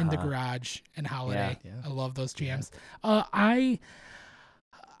 In the Uh-huh. Garage, and Holiday. Yeah. I love those jams. I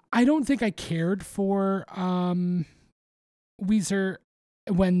don't think I cared for Weezer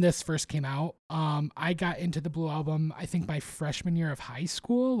when this first came out. I got into the Blue Album, I think, my freshman year of high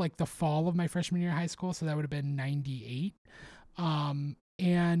school, like the fall of my freshman year of high school. So that would have been 98.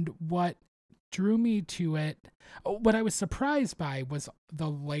 And what drew me to it, what I was surprised by was the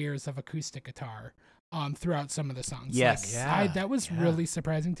layers of acoustic guitar throughout some of the songs. Yes. That was really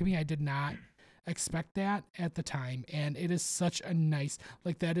surprising to me. I did not expect that at the time. And it is such a nice,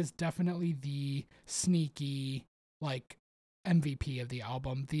 like, that is definitely the sneaky, like, MVP of the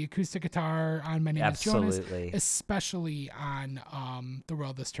album. The acoustic guitar on My Name is Jonas, Absolutely. especially on The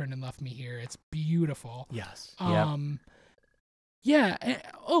World Has Turned and Left Me Here. It's beautiful. Yes. Yeah.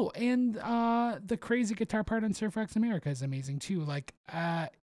 And the crazy guitar part on Surfx America is amazing too. Like,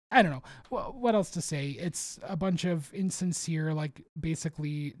 I don't know what else to say. It's a bunch of insincere, like,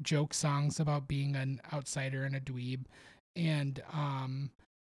 basically joke songs about being an outsider and a dweeb, and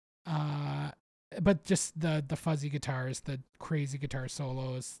but just the fuzzy guitars, the crazy guitar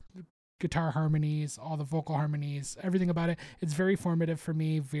solos, guitar harmonies, all the vocal harmonies, everything about it. It's very formative for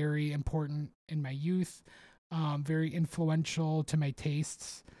me, very important in my youth, very influential to my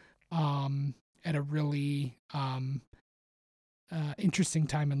tastes, at a really interesting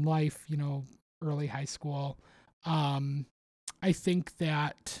time in life, early high school. I think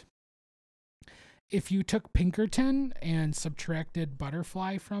that if you took Pinkerton and subtracted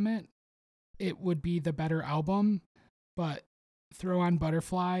Butterfly from it, it would be the better album, but throw on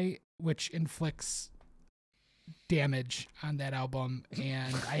Butterfly, which inflicts damage on that album,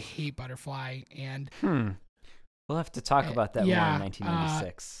 and I hate Butterfly. And We'll have to talk about that more in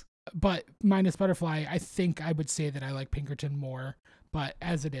 1996. But minus Butterfly, I think I would say that I like Pinkerton more. But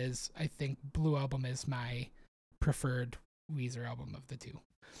as it is, I think Blue Album is my preferred Weezer album of the two.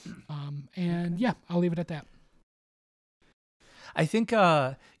 And yeah, I'll leave it at that. I think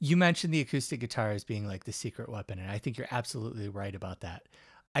you mentioned the acoustic guitar as being like the secret weapon, and I think you're absolutely right about that.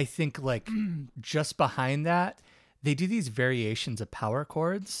 I think like just behind that, they do these variations of power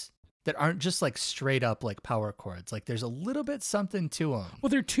chords that aren't just like straight up like power chords. Like there's a little bit something to them. Well,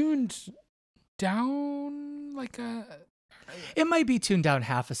 they're tuned down like a... It might be tuned down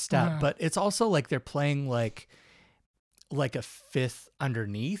half a step, but it's also like they're playing like a fifth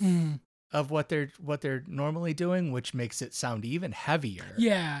underneath of what they're normally doing, which makes it sound even heavier.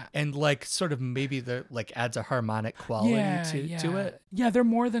 Yeah. And like sort of maybe the like adds a harmonic quality to it. Yeah, they're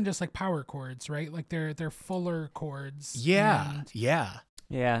more than just like power chords, right? Like they're fuller chords. Yeah. and- Yeah.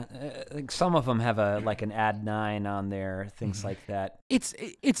 Yeah, like some of them have like an add 9 on there, things like that. It's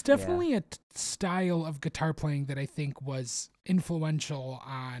definitely a style of guitar playing that I think was influential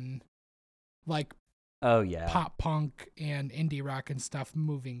on like Oh yeah, pop punk and indie rock and stuff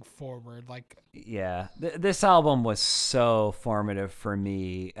moving forward. Like, yeah. This album was so formative for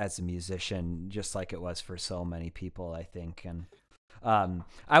me as a musician, just like it was for so many people, I think. And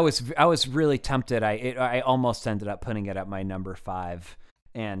I was really tempted. I almost ended up putting it at my number 5,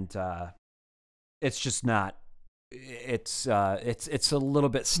 and it's just not. It's a little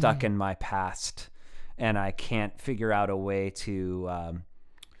bit stuck in my past, and I can't figure out a way to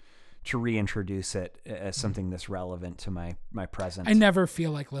reintroduce it as something that's relevant to my present. I never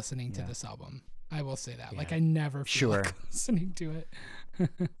feel like listening to this album. I will say that. Like, I never feel like listening to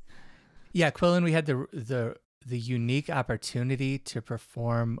it. Yeah, Quillen, we had the unique opportunity to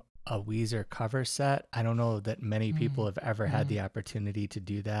perform a Weezer cover set. I don't know that many people have ever had the opportunity to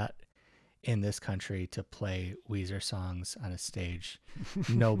do that in this country, to play Weezer songs on a stage.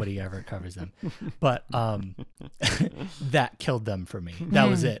 Nobody ever covers them. But that killed them for me. That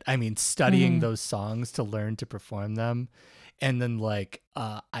was it. I mean, studying those songs to learn to perform them. And then like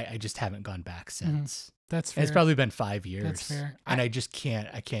I just haven't gone back since. That's fair. And it's probably been 5 years. That's fair. And I just can't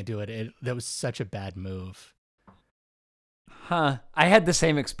do it. That was such a bad move. Huh. I had the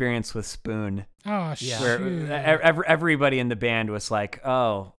same experience with Spoon, Oh, Yeah. shoot. where everybody in the band was like,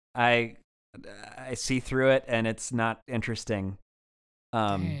 "Oh, I see through it, and it's not interesting."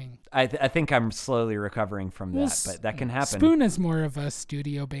 Dang. I think I'm slowly recovering from Well, that, but that can happen. Spoon is more of a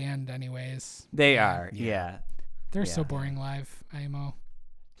studio band anyways. They are, yeah. They're Yeah. so boring live, IMO.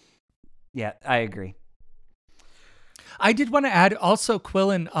 Yeah, I agree. I did want to add also,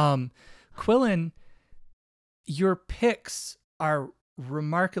 Quillen, your picks are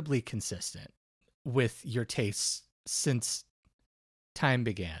remarkably consistent with your tastes since time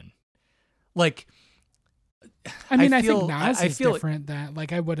began. Like, I mean, I feel- think Nas I is feel- different. That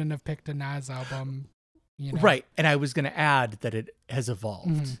like I wouldn't have picked a Nas album, right. And I was going to add that it has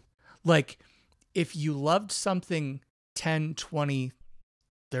evolved. Like, if you loved something 10, 20,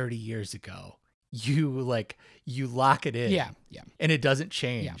 30 years ago, you lock it in. Yeah. And it doesn't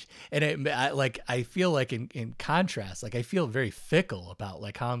change. And I feel like in contrast, like I feel very fickle about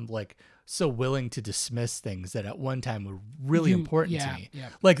like how I'm like so willing to dismiss things that at one time were really important to me. Yeah.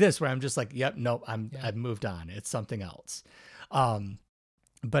 Like this, where I'm just like, yep, nope, I've moved on. It's something else.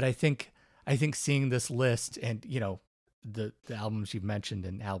 But I think seeing this list and, you know, the albums you've mentioned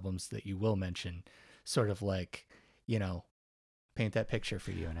and albums that you will mention sort of like, you know, paint that picture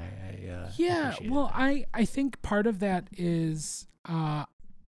for you. And I appreciate well, it. I think part of that is I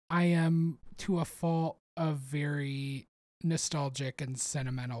am to a fault a very nostalgic and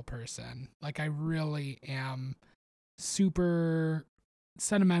sentimental person. Like I really am super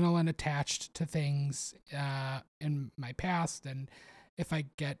sentimental and attached to things in my past, and if I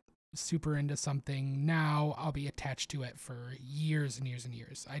get super into something now, I'll be attached to it for years and years and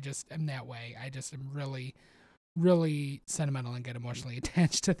years. I just am that way. I just am really, really sentimental and get emotionally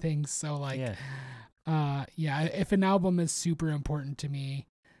attached to things. So like, if an album is super important to me,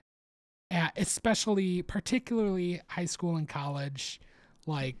 especially particularly high school and college,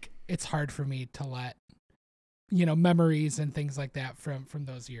 like it's hard for me to let, you know, memories and things like that from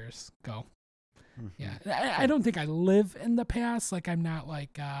those years go. Mm-hmm. Yeah. I don't think I live in the past. Like I'm not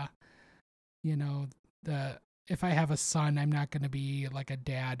like, you know, if I have a son, I'm not going to be like a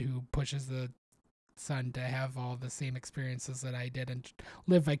dad who pushes the son to have all the same experiences that I did and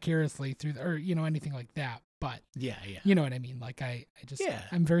live vicariously through, or, you know, anything like that. But Yeah. you know what I mean? Like I just,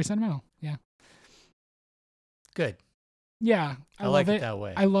 I'm very sentimental. Yeah. Good. Yeah. I love like it that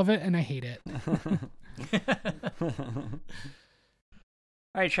way. I love it and I hate it.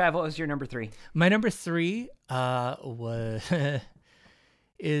 All right, Trav, what was your number 3? My number 3 was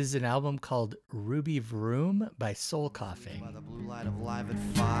is an album called Ruby Vroom by Soul Coughing. By the blue light of live at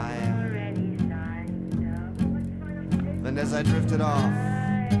 5. And as I drifted off,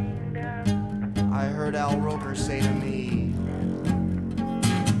 I heard Al Roker say to me,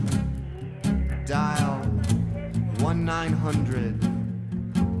 dial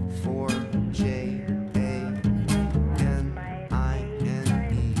 1-900 for JANINE.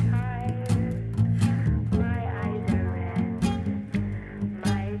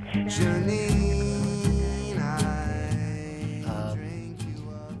 Janine, I drink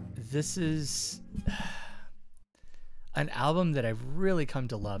you up. This is an album that I've really come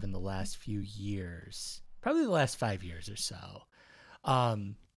to love in the last few years, probably the last 5 years or so.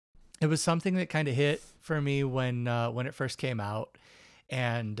 It was something that kind of hit for me when it first came out,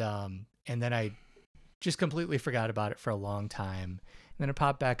 and then I just completely forgot about it for a long time. And then it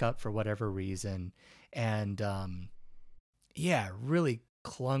popped back up for whatever reason, and really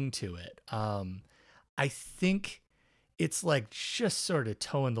clung to it. I think it's like just sort of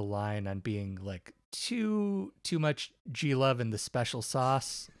towing the line on being like too much G-Love and the Special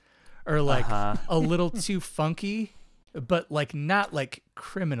Sauce, or like a little too funky, but like not like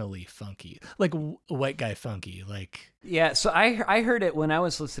criminally funky, like white guy funky. Like, yeah, so I heard it when I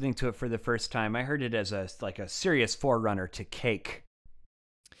was listening to it for the first time. I heard it as a serious forerunner to Cake.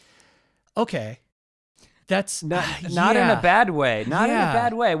 Okay. That's not in a bad way. Not in a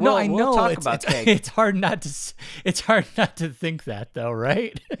bad way. No, I know. We'll talk about Cake. It's hard not to think that though,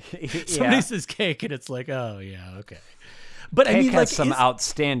 right? Somebody says Cake and it's like, oh yeah, okay. But Cake I mean, has like, some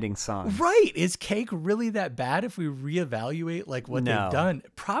outstanding songs. Right? Is Cake really that bad if we reevaluate like what they've done?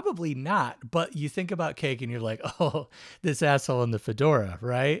 Probably not. But you think about Cake and you're like, oh, this asshole in the fedora,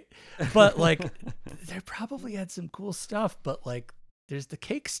 right? But like, they probably had some cool stuff. But like, there's the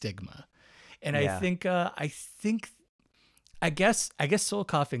Cake stigma. And I guess Soul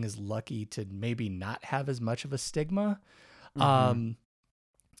Coughing is lucky to maybe not have as much of a stigma. Mm-hmm.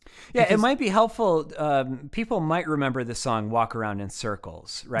 It might be helpful. People might remember the song "Walk Around in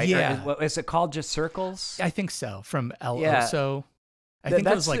Circles," right? Yeah. Or is it called just Circles? I think so. From El Yeah. Oso. I think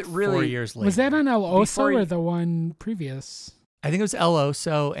that was like really, 4 years later. Was that on El Oso Before or the one previous? I think it was El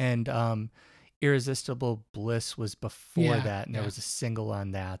Oso, and Irresistible Bliss was before that, and there was a single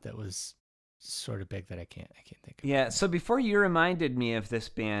on that was sort of big that I can't think of. Yeah, so before you reminded me of this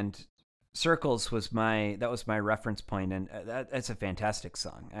band, Circles was my reference point, and that's a fantastic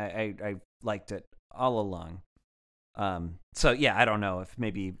song. I liked it all along. So yeah, I don't know if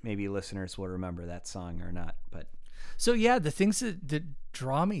maybe listeners will remember that song or not, but so yeah, the things that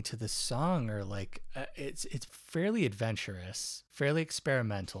draw me to this song are like it's fairly adventurous, fairly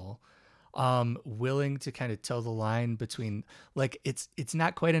experimental. Willing to kind of toe the line between like it's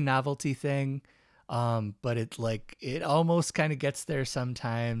not quite a novelty thing, but it almost kind of gets there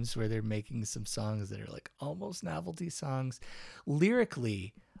sometimes, where they're making some songs that are like almost novelty songs.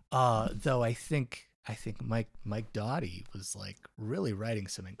 Lyrically, though, I think I think Mike Doughty was like really writing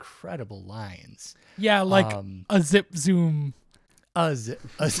some incredible lines. Yeah, like a zip zoom.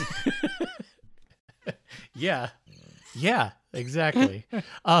 Yeah, exactly.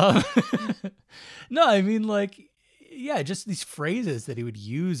 um, no, I mean, like, yeah, just these phrases that he would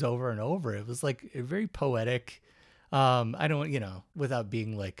use over and over. It was like very poetic. I don't, without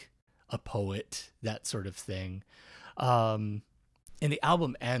being like a poet, that sort of thing. And the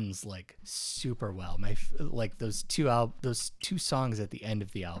album ends like super well. Like those two songs at the end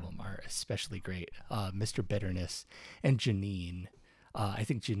of the album are especially great. Mr. Bitterness and Janine. I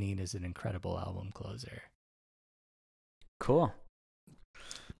think Janine is an incredible album closer. Cool.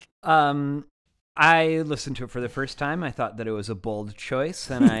 I listened to it for the first time. I thought that it was a bold choice,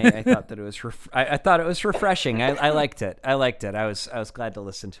 and I thought that it was I thought it was refreshing. I liked it. I was glad to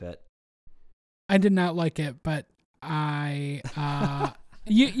listen to it. I did not like it, but I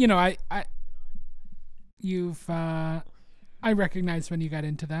recognized when you got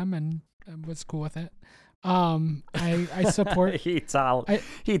into them and was cool with it. I support. He tolerated.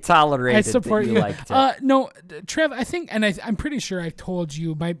 I support that you you. liked it. No, Trev. I think, and I'm pretty sure I told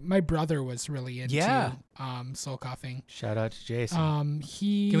you. My brother was really into soul coughing. Shout out to Jason.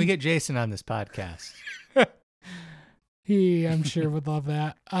 Can we get Jason on this podcast? He, I'm sure, would love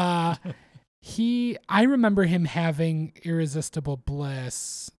that. I remember him having Irresistible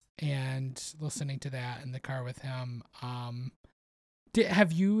Bliss and listening to that in the car with him.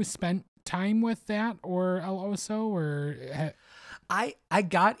 Have you spent time with that or El Oso, or I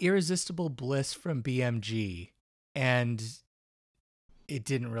got Irresistible Bliss from BMG, and it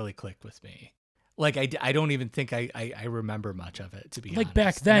didn't really click with me. Like I don't even think I remember much of it, to be honest. Like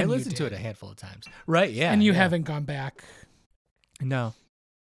back then, and I listened to it a handful of times, right? Yeah, and you haven't gone back. No.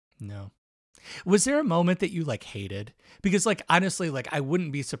 Was there a moment that you like hated? Because like honestly, like I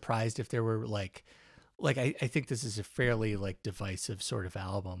wouldn't be surprised if there were like I think this is a fairly like divisive sort of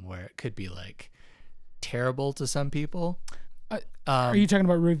album where it could be like terrible to some people. Are you talking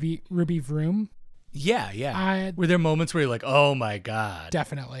about Ruby Vroom? Yeah. Were there moments where you're like, oh my God?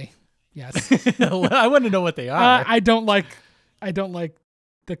 Definitely. Yes. I want to know what they are. I don't like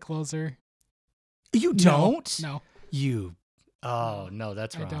the closer. You don't? No. Oh no,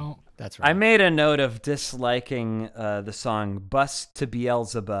 that's wrong. I don't. That's right. I made a note of disliking the song "Bus to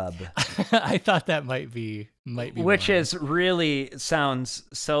Beelzebub," I thought that might be which wrong. is really sounds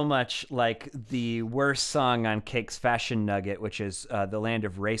so much like the worst song on Cake's Fashion Nugget, which is "The Land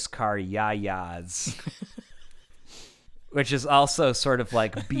of Race Car Yayas," which is also sort of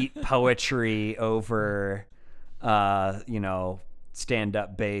like beat poetry over,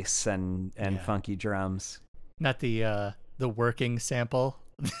 stand-up bass and funky drums. Not the working sample.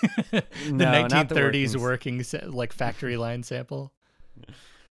 The No, not the 1930s working like factory line sample.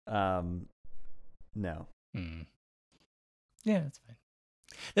 No. Yeah,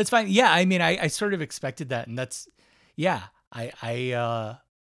 that's fine. Yeah, I mean, I sort of expected that, and that's I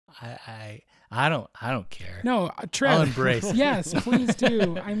don't care. No, Trev. I'll embrace it. Yes, please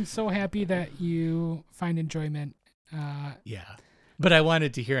do. I'm so happy that you find enjoyment. Yeah. But I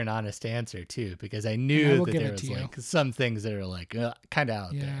wanted to hear an honest answer too, because I knew that there was like some things that are like kind of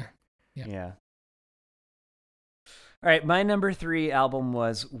out there. Yeah. All right, my number 3 album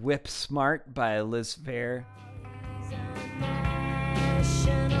was Whip Smart by Liz Phair.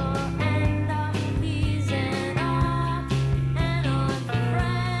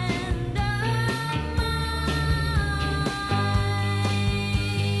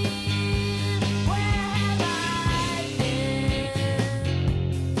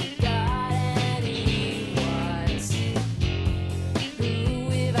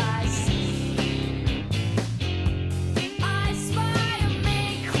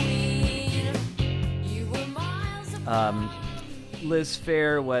 Liz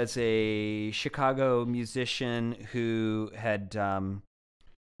Phair was a Chicago musician who had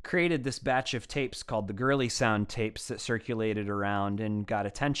created this batch of tapes called the Girly Sound tapes that circulated around and got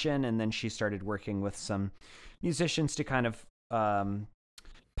attention, and then she started working with some musicians to kind of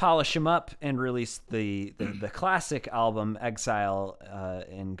polish them up and release the classic album Exile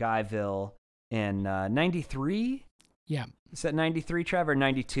in Guyville in 93. Yeah. Is that 93, Trevor?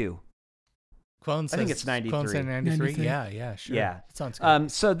 92? Clone says, I think it's 93. Clone said 93? 93. Yeah, sure. Yeah. That sounds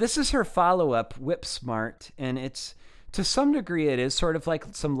good. So this is her follow-up, Whip Smart, and it's, to some degree, it is sort of like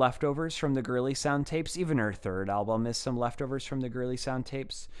some leftovers from the Girly Sound tapes. Even her third album is some leftovers from the Girly Sound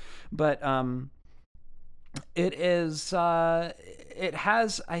tapes. But it is, it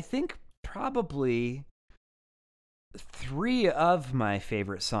has, I think, probably 3 of my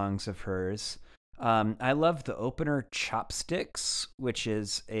favorite songs of hers. I love the opener Chopsticks, which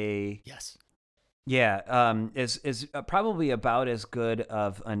is a... Yes. Is probably about as good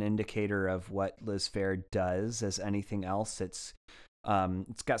of an indicator of what Liz Phair does as anything else. It's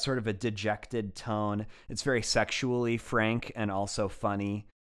got sort of a dejected tone. It's very sexually frank and also funny.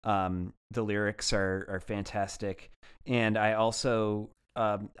 The lyrics are fantastic, and I also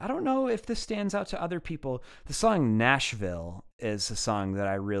I don't know if this stands out to other people. The song Nashville is a song that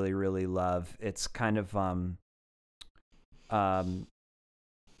I really really love. It's kind of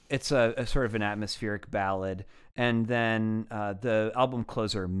it's a sort of an atmospheric ballad. And then the album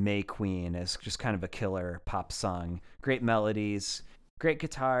closer, May Queen, is just kind of a killer pop song. Great melodies, great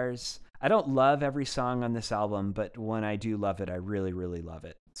guitars. I don't love every song on this album, but when I do love it, I really, really love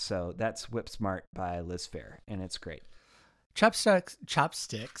it. So that's Whip Smart by Liz Phair, and it's great. Chopsticks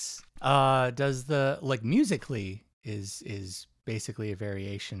does the, like, musically is basically a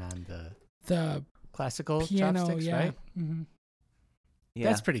variation on The classical piano, Chopsticks, yeah. right? Mm-hmm. Yeah.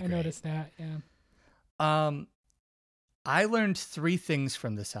 That's pretty I great. noticed that, yeah. I learned 3 things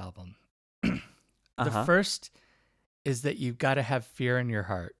from this album. The Uh-huh. first is that you've got to have fear in your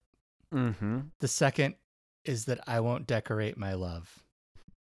heart. Mm-hmm. The second is that I won't decorate my love.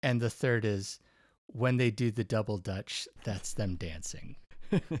 And the third is when they do the double dutch, that's them dancing.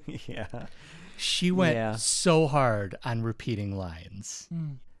 Yeah. She went Yeah. so hard on repeating lines.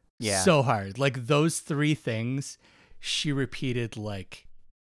 Mm. Yeah. So hard. Like those 3 things she repeated like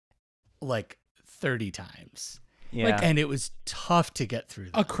 30 times. Yeah. And it was tough to get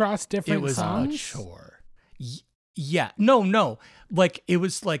through them. Across different It was songs? a chore. Yeah. No. Like it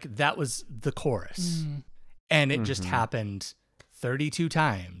was like that was the chorus. Mm. And it just happened 32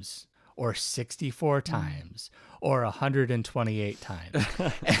 times or 64 times or 128 times.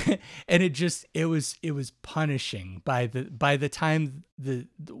 And it was punishing by the time the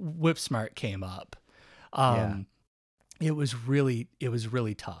Whip Smart came up. It was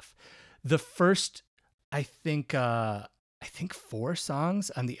really tough. The first I think 4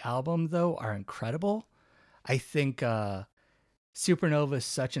 songs on the album though are incredible. I think Supernova is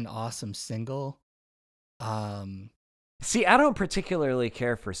such an awesome single. See, I don't particularly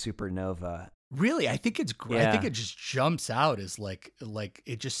care for Supernova. Really, I think it's great. I Yeah. think it just jumps out as like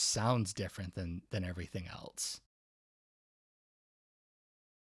it just sounds different than everything else.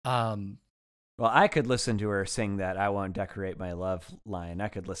 Well, I could listen to her sing that "I Won't Decorate My Love" line. I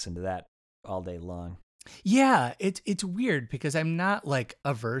could listen to that all day long. Yeah, it's weird because I'm not like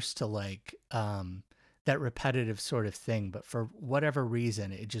averse to like that repetitive sort of thing, but for whatever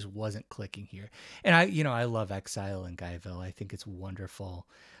reason it just wasn't clicking here. And I love Exile and Guyville. I think it's wonderful.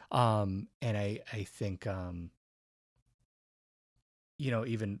 And I think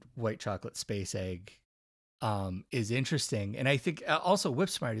even White Chocolate Space Egg is interesting. And I think also Whip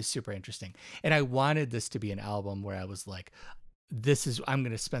Smart is super interesting. And I wanted this to be an album where I was like, I'm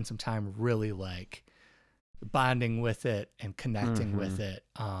going to spend some time really like bonding with it and connecting with it.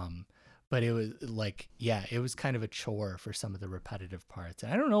 But it was like, yeah, it was kind of a chore for some of the repetitive parts.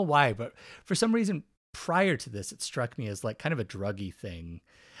 And I don't know why, but for some reason prior to this, it struck me as like kind of a druggy thing.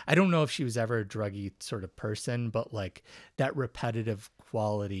 I don't know if she was ever a druggy sort of person, but like that repetitive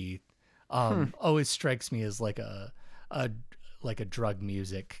quality always strikes me as like a drug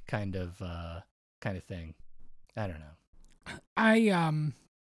music kind of thing. I don't know.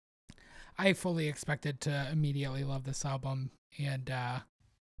 I fully expected to immediately love this album, and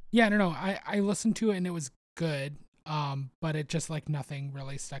yeah, I don't know. I listened to it and it was good, but it just like nothing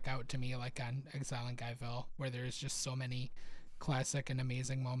really stuck out to me like on Exile and Guyville, where there's just so many classic and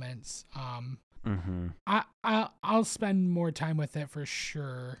amazing moments. I'll spend more time with it for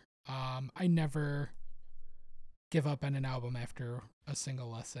sure. I never give up on an album after a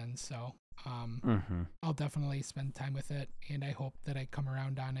single listen, so I'll definitely spend time with it, and I hope that I come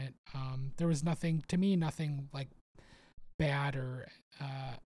around on it. There was nothing like bad or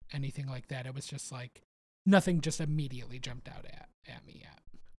anything like that. It was just like nothing just immediately jumped out at me yet.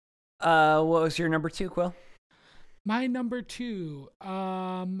 What was your number 2, Quill? My number 2,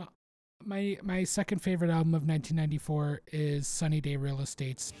 my second favorite album of 1994 is Sunny Day Real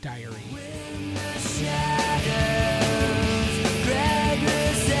Estate's Diary.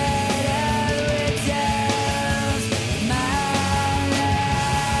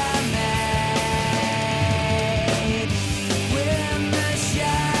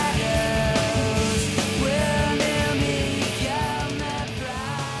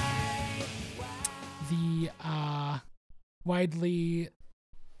 The widely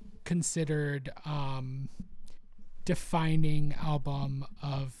considered defining album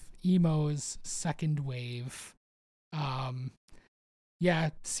of emo's second wave.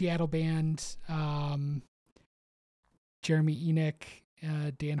 Seattle band, Jeremy Enoch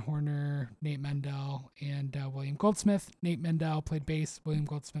Dan Horner, Nate Mendel, and William Goldsmith. Nate Mendel played bass. William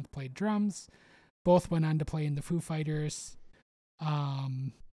Goldsmith played drums. Both went on to play in the Foo Fighters.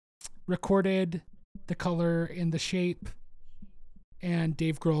 Recorded The Color and the Shape. And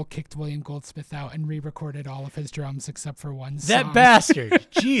Dave Grohl kicked William Goldsmith out and re-recorded all of his drums except for one song. That bastard.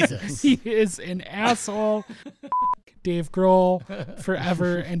 Jesus. He is an asshole. Dave Grohl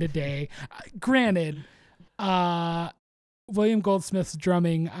forever and a day. Granted, William Goldsmith's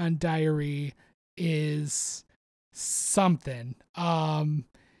drumming on Diary is something.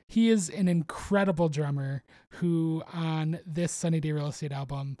 He is an incredible drummer who on this Sunny Day Real Estate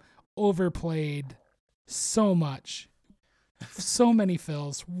album overplayed so much. So many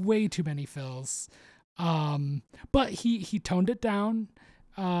fills, way too many fills. But he toned it down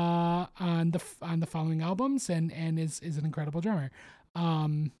on the following albums and is an incredible drummer.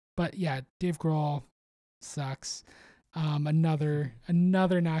 But yeah, Dave Grohl sucks. Another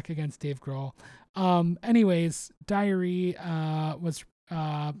knock against Dave Grohl. Anyways, Diary was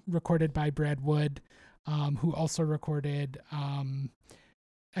recorded by Brad Wood, who also recorded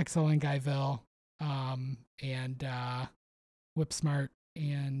XL and Guyville, and Whip Smart,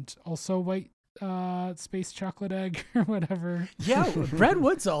 and also White Space Chocolate Egg or whatever. Yeah, Brad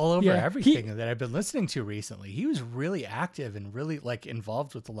Wood's all over Yeah, everything that I've been listening to recently. He was really active and really like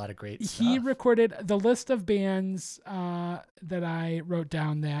involved with a lot of great stuff. He recorded the list of bands that I wrote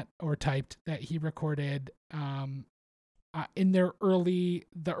down that or typed that he recorded in the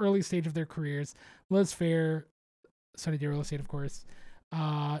early stage of their careers. Liz Phair, Sunny Day Real Estate, of course.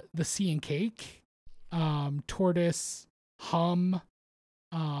 The Sea and Cake, Tortoise, Hum,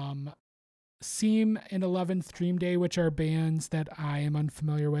 Seam, and 11th Dream Day, which are bands that I am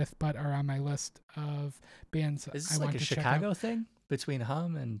unfamiliar with, but are on my list of bands Is this I like want a to Chicago check out. thing between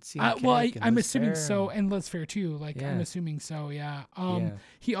Hum and Sea Well, and I'm Liz assuming Phair so, and- and Liz Fair too. Like, I'm Yeah. assuming so. Yeah. Yeah.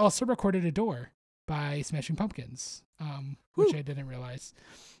 He also recorded Adore by Smashing Pumpkins, which I didn't realize.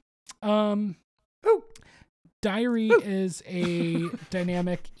 Diary is a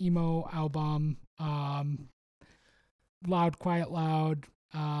dynamic emo album. Loud, quiet, loud.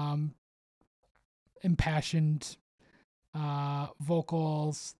 Impassioned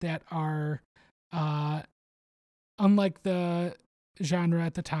vocals that are unlike the genre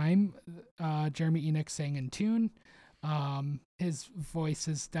at the time. Jeremy Enoch sang in tune. His voice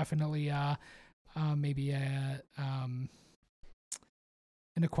is definitely maybe an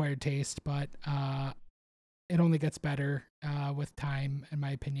acquired taste, but it only gets better with time, in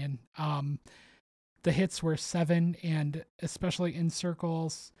my opinion. The hits were 7, and especially In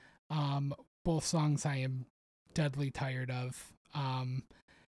Circles, both songs I am deadly tired of.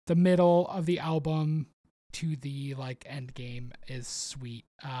 The middle of the album to the like end game is sweet.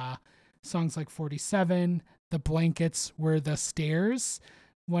 Songs like 47, The Blankets Were the Stairs,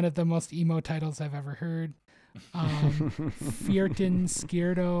 one of the most emo titles I've ever heard. Fierton,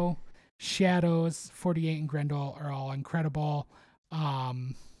 Skierdo, Shadows, 48, and Grendel are all incredible.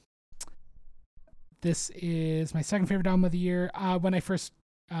 This is my second favorite album of the year. When I first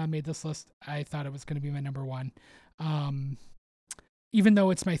made this list, I thought it was going to be my number one. Even though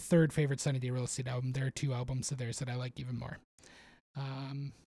it's my third favorite Sunny Day Real Estate album, there are 2 albums of theirs that I like even more.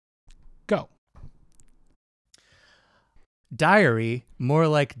 Go. Diary, more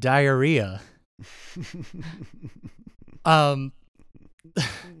like diarrhea. I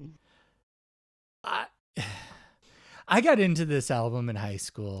got into this album in high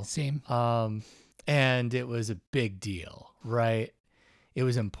school. Same. And it was a big deal, right? It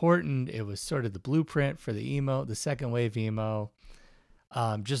was important. It was sort of the blueprint for the emo, the second wave emo.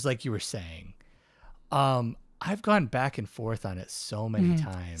 Just like you were saying. I've gone back and forth on it so many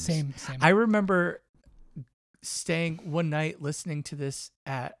times. Same. I remember staying one night listening to this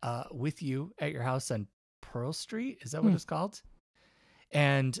at with you at your house on Pearl Street. Is that what it's called?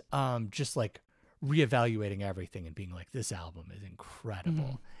 And just like reevaluating everything and being like, this album is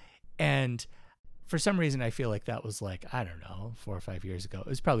incredible. And for some reason, I feel like that was like, I don't know, 4 or 5 years ago. It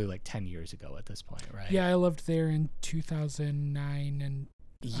was probably like 10 years ago at this point, right? Yeah, I lived there in 2009 and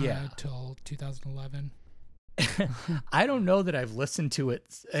till 2011. I don't know that I've listened to it.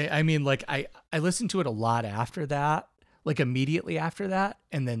 I mean, like I listened to it a lot after that, like immediately after that,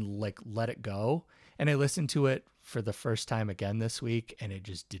 and then like let it go. And I listened to it for the first time again this week, and it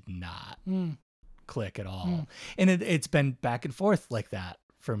just did not click at all. And it's been back and forth like that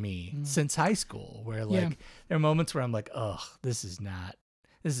for me since high school, where like there are moments where I'm like, oh, this is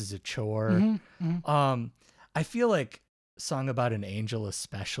a chore. I feel like Song About an Angel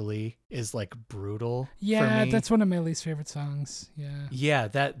especially is like brutal. Yeah, for me. that's one of my least favorite songs. Yeah. Yeah,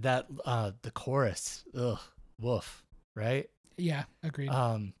 that the chorus, ugh, woof, right? Yeah, agreed.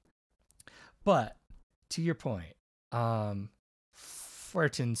 But to your point, Fuerte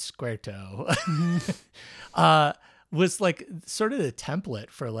Squerto was like sort of the template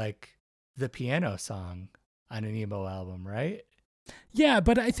for like the piano song on an emo album, right? Yeah,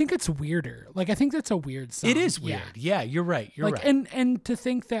 but I think it's weirder. Like, I think that's a weird song. It is weird. Yeah, you're right. You're like, right. and to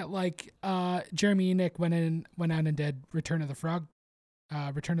think that like Jeremy Enick went on and did Return of the Frog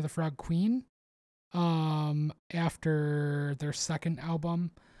Queen, after their second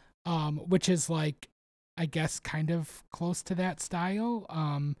album, which is like, I guess kind of close to that style.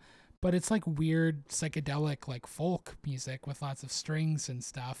 But it's like weird psychedelic like folk music with lots of strings and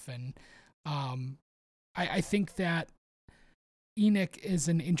stuff. And I think that Enoch is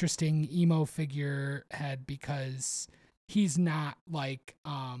an interesting emo figurehead because he's not like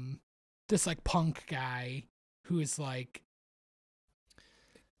this like punk guy who is like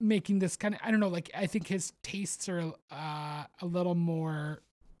making this kind of, I don't know, like I think his tastes are a little more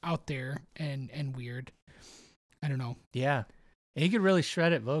out there and weird. I don't know. Yeah. And he could really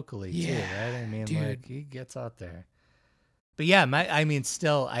shred it vocally too, Yeah, right? I mean, dude. like he gets out there. But yeah,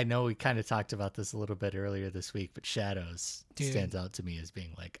 still, I know we kind of talked about this a little bit earlier this week, but Shadows Dude. stands out to me as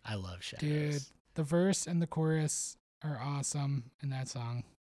being like, I love Shadows. Dude, the verse and the chorus are awesome in that song.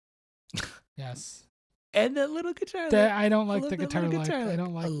 Yes. And that little guitar. I don't like love the that guitar little lick. guitar I lick.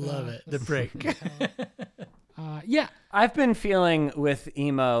 don't like I love it. The the break. guitar lick. Yeah. I've been feeling with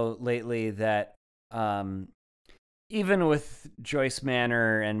emo lately that even with Joyce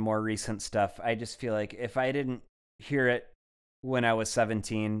Manor and more recent stuff, I just feel like if I didn't hear it when I was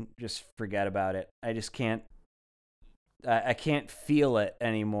 17, just forget about it. I just can't. I can't feel it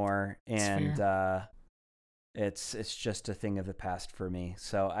anymore, and it's just a thing of the past for me.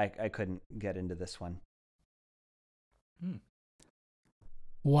 So I couldn't get into this one.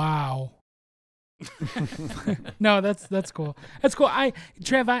 Wow. No, that's cool. That's cool.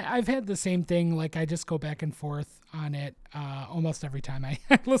 Trev, I've had the same thing. Like I just go back and forth on it almost every time I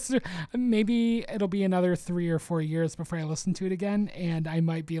listen to it. Maybe it'll be another 3 or 4 years before I listen to it again, and I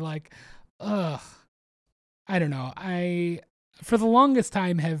might be like, ugh. I don't know. I for the longest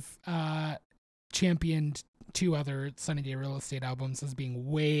time have championed 2 other Sunny Day Real Estate albums as being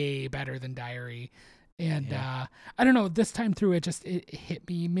way better than Diary. And I don't know, this time through it hit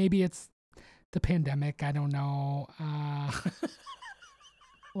me. Maybe it's the pandemic, I don't know.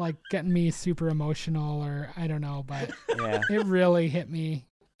 Like getting me super emotional, or I don't know, but Yeah. it really hit me.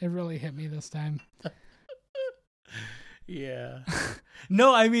 It really hit me this time. Yeah.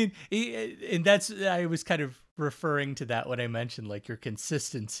 No, I mean, and I was kind of referring to that when I mentioned like your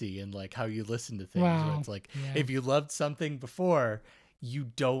consistency and like how you listen to things. Wow. Where it's like, Yeah. if you loved something before, you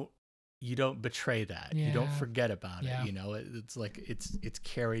don't betray that. You don't Yeah. forget about Yeah. it. You know, it's like, it's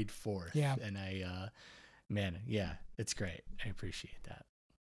carried forth. Yeah. And man, yeah, it's great. I appreciate that.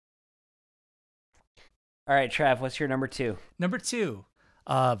 All right, Trav, what's your number 2? Number 2,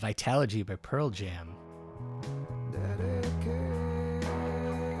 Vitalogy by Pearl Jam.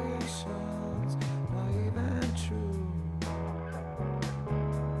 Dedication's not even true.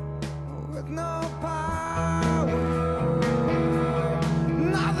 With no power,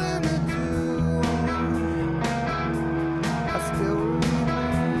 nothing to do. I still remember.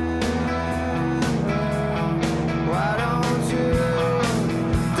 Why don't you?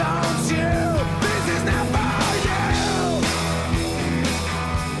 This is not for you.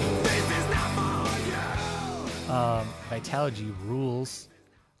 This is not for you. Vitalogy rules.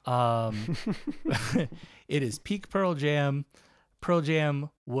 It is peak Pearl Jam. Pearl Jam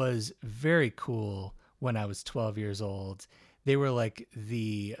was very cool when I was 12 years old. They were like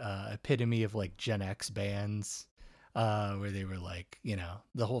the epitome of like Gen X bands, where they were like, you know,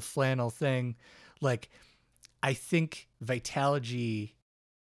 the whole flannel thing. Like, I think Vitalogy,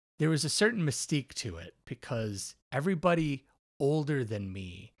 there was a certain mystique to it because everybody older than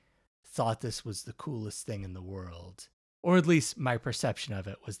me thought this was the coolest thing in the world. Or at least my perception of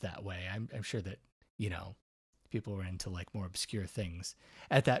it was that way. I'm sure that, you know, people were into like more obscure things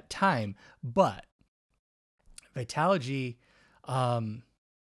at that time. But Vitalogy,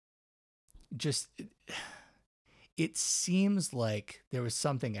 it seems like there was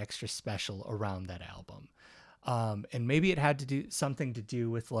something extra special around that album. And maybe it had to do something to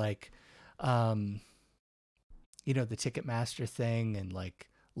do with like, you know, the Ticketmaster thing and like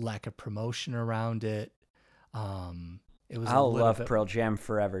lack of promotion around it. It was I'll love Pearl Jam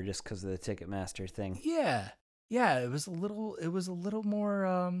forever just because of the Ticketmaster thing. Yeah. It was a little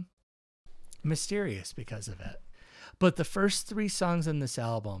more mysterious because of it. But the first 3 songs on this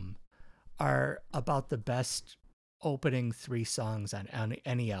album are about the best opening 3 songs on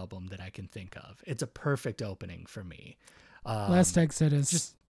any album that I can think of. It's a perfect opening for me. Last Exit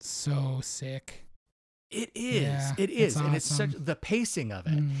is so sick. It is. Yeah, It is. it's And it's such awesome. the pacing of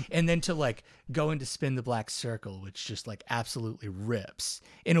it. Mm. And then to like go into Spin the Black Circle, which just like absolutely rips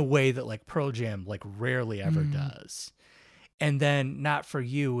in a way that like Pearl Jam like rarely ever does. And then Not For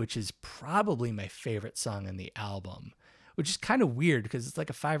You, which is probably my favorite song on the album, which is kind of weird because it's like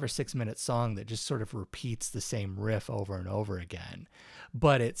a 5 or 6 minute song that just sort of repeats the same riff over and over again.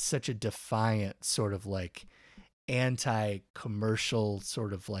 But it's such a defiant sort of like anti-commercial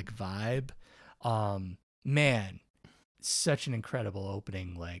sort of like vibe. Man, such an incredible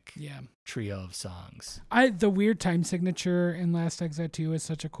opening like Yeah. trio of songs. The weird time signature in Last Exit 2 is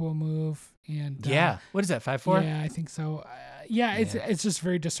such a cool move. And Yeah. What is that, 5/4? yeah, I think so. It's just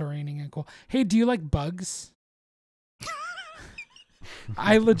very disorienting and cool. Hey, do you like Bugs?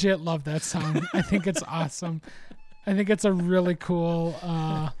 I legit love that song. I think it's awesome. I think it's a really cool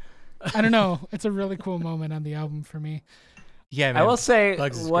I don't know. It's a really cool moment on the album for me. Yeah, man. I will say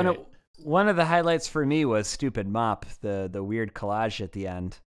Bugs is one great. of the highlights for me was Stupid Mop, the weird collage at the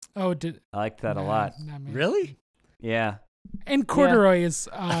end. Oh, I liked that a lot. Not me. Really? Yeah. And Corduroy is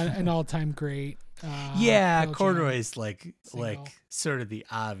an all-time great. Yeah, Pearl Jam Corduroy's like single. sort of the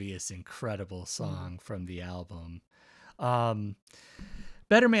obvious incredible song from the album.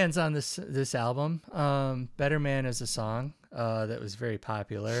 Better Man's on this album. Better Man is a song that was very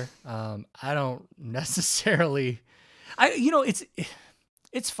popular. I don't necessarily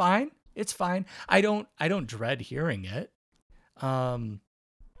it's fine. It's fine. I don't dread hearing it.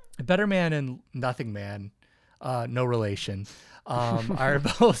 Better Man and Nothing Man, no relation, are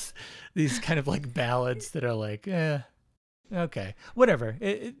both these kind of like ballads that are like, okay, whatever.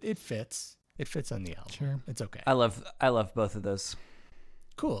 It fits. It fits on the album. Sure. It's okay. I love both of those.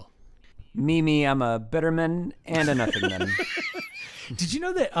 Cool. Me, I'm a Bitterman and a Nothing Man. Did you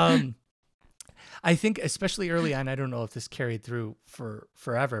know that? I think especially early on, I don't know if this carried through for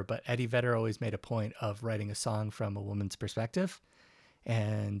forever, but Eddie Vedder always made a point of writing a song from a woman's perspective,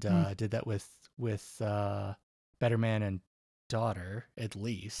 and did that with Better Man and Daughter at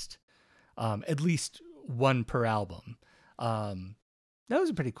least one per album. That was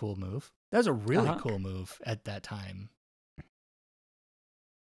a pretty cool move. That was a really cool move at that time.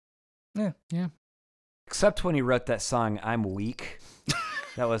 Yeah. Yeah. Except when he wrote that song "I'm Weak."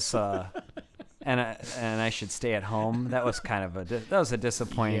 That was and I should stay at home. That was kind of that was a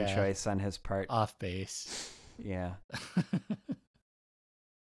disappointing Yeah. choice on his part. Off base. Yeah.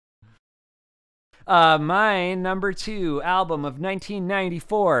 My number 2 album of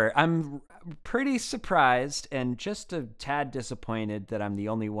 1994. I'm pretty surprised and just a tad disappointed that I'm the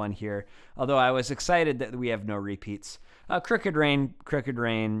only one here, although I was excited that we have no repeats. Crooked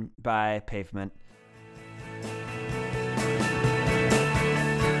Rain by Pavement.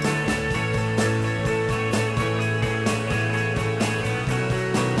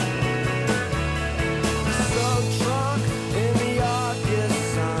 So drunk in the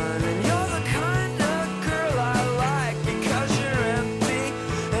August sun, and you're the kind of girl I like because you're empty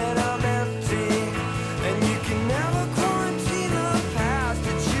and I'm empty, and you can never quarantine the past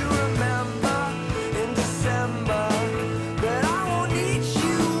that you remember in December. But I won't need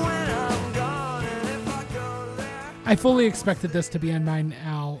you when I'm gone, and if I go there. I fully expected this to be on mine,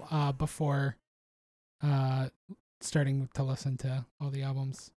 Al, before starting to listen to all the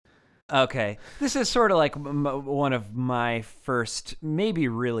albums. Okay. This is sort of like one of my first, maybe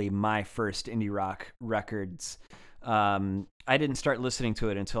really my first indie rock records. I didn't start listening to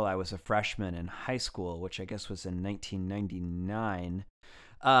it until I was a freshman in high school, which I guess was in 1999.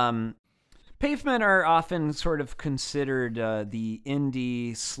 Pavement are often sort of considered the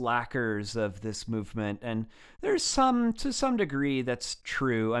indie slackers of this movement, and there's to some degree, that's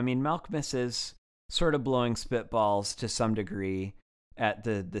true. I mean, Malkmus is sort of blowing spitballs to some degree at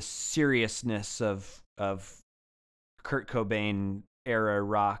the seriousness of Kurt Cobain era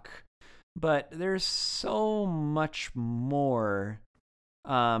rock, but there's so much more.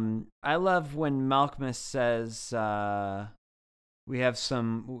 I love when Malkmus says we got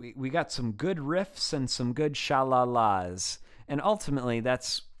some good riffs and some good sha-la-las, and ultimately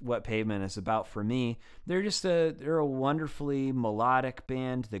that's what Pavement is about for me. They're a wonderfully melodic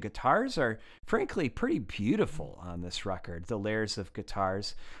band. The guitars are frankly pretty beautiful on this record. The layers of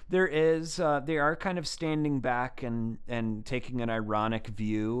guitars. They are kind of standing back and taking an ironic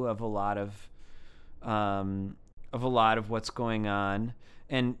view of a lot of what's going on.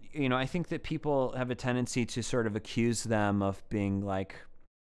 And, you know, I think that people have a tendency to sort of accuse them of being like,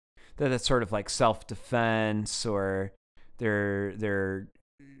 that it's sort of like self-defense, or they're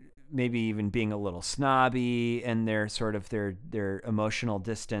maybe even being a little snobby and their sort of their emotional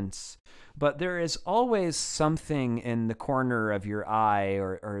distance. But there is always something in the corner of your eye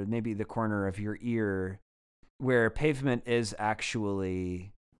or maybe the corner of your ear where Pavement is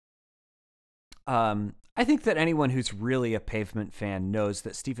actually... I think that anyone who's really a Pavement fan knows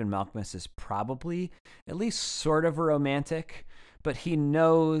that Stephen Malkmus is probably at least sort of a romantic, but he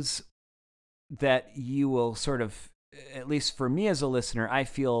knows that you will sort of, at least for me as a listener, I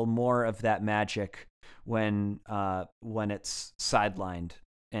feel more of that magic when it's sidelined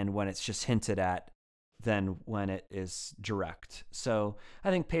and when it's just hinted at than when it is direct. So I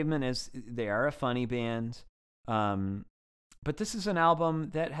think Pavement they are a funny band. But this is an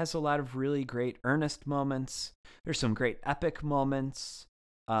album that has a lot of really great earnest moments. There's some great epic moments.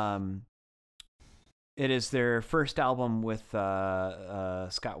 It is their first album with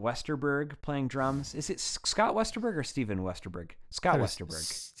Scott Westerberg playing drums. Is it Scott Westerberg or Steven Westerberg? Scott Westerberg.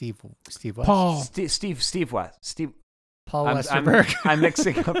 Steve West. Paul. Steve West. Paul Westerberg. I'm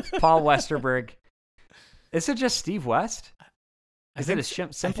mixing up Paul Westerberg. Is it just Steve West? Is it as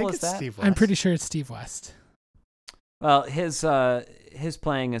simple as that? Steve West. I'm pretty sure it's Steve West. Well, his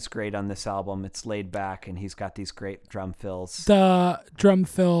playing is great on this album. It's laid back, and he's got these great drum fills. The drum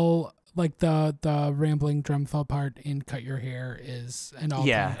fill, like the rambling drum fill part in "Cut Your Hair," is an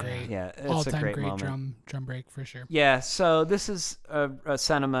all-time great. Yeah, it's all-time a great great moment. drum break for sure. Yeah, so this is a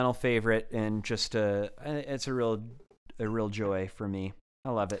sentimental favorite, and just it's a real joy for me. I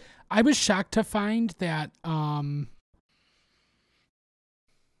love it. I was shocked to find that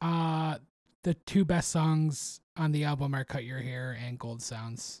the two best songs on the album are "Cut Your Hair" and "Gold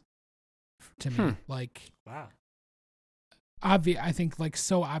Sounds." To me, like, wow, obvious. I think like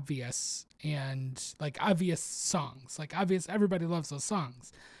so obvious, and like obvious songs, like obvious. Everybody loves those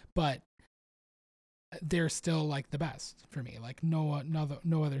songs, but they're still like the best for me. Like no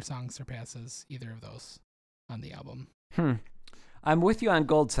other song surpasses either of those on the album. I'm with you on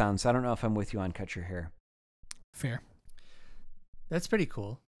Gold Sounds. I don't know if I'm with you on Cut Your Hair. Fair. That's pretty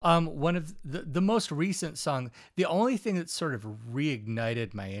cool. One of the most recent song, the only thing that sort of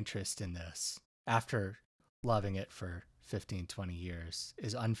reignited my interest in this after loving it for 15, 20 years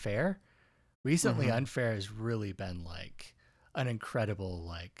is Unfair. Recently, Unfair has really been like an incredible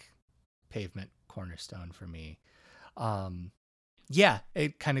like Pavement cornerstone for me. Yeah,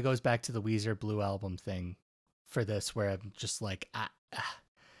 it kind of goes back to the Weezer Blue Album thing for this, where I'm just like,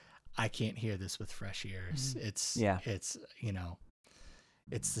 I can't hear this with fresh ears. It's you know,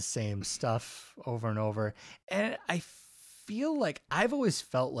 it's the same stuff over and over. And I feel like I've always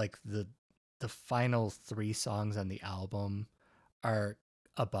felt like the final 3 songs on the album are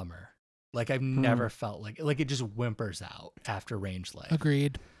a bummer. Like I've never felt like it just whimpers out after Range Life.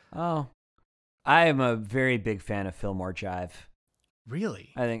 Agreed. Oh, I am a very big fan of Fillmore Jive.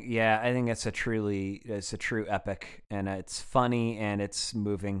 Really? I think it's a true epic, and it's funny and it's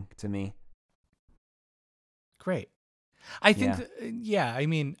moving to me. Great. I think, I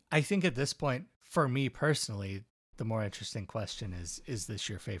mean, I think at this point, for me personally, the more interesting question is this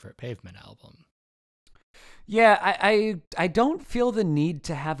your favorite Pavement album? Yeah, I don't feel the need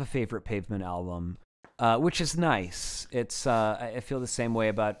to have a favorite Pavement album, which is nice. It's I feel the same way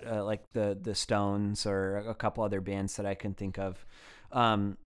about like the Stones or a couple other bands that I can think of.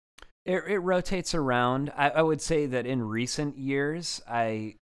 It rotates around. I would say that in recent years,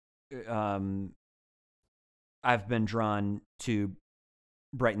 I've been drawn to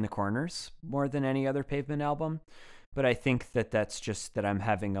Brighten the Corners more than any other Pavement album, but I think that that's just that I'm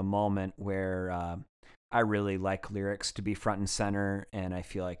having a moment where I really like lyrics to be front and center, and I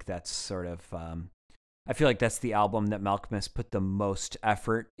feel like that's sort of I feel like that's the album that Malkmus put the most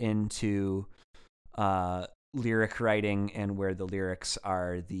effort into lyric writing, and where the lyrics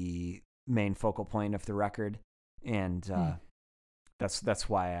are the main focal point of the record, and that's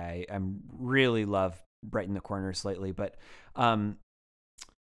why I'm really love Brighten the Corners lately. But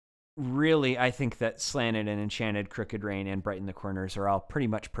really, I think that Slanted and Enchanted, Crooked Rain, and Brighten the Corners are all pretty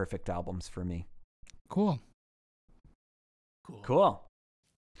much perfect albums for me. Cool.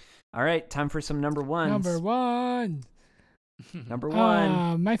 All right, time for some number ones. Number one. Number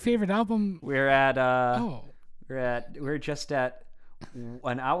one. My favorite album. We're just at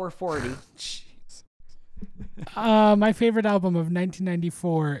 1 hour 40. Jeez. My favorite album of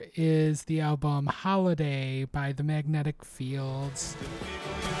 1994 is the album Holiday by the Magnetic Fields.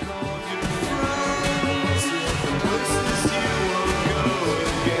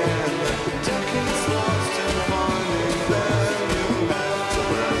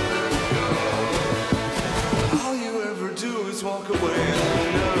 All you ever do is walk away.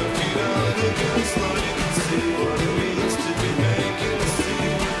 And now if you don't look as slow, you can see what it means to be making a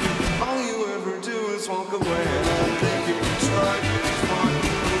scene.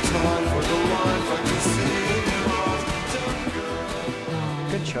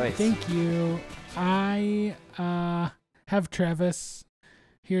 Nice. Thank you. I have Travis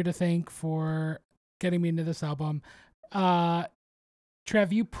here to thank for getting me into this album.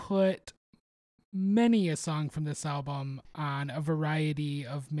 Trev, you put many a song from this album on a variety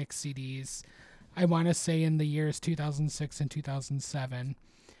of mix CDs. I want to say in the years 2006 and 2007.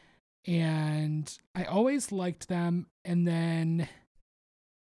 And I always liked them. And then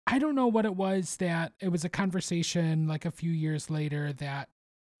I don't know what it was that it was a conversation like a few years later that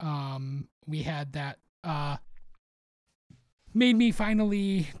we had that made me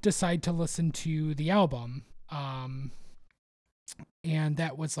finally decide to listen to the album. And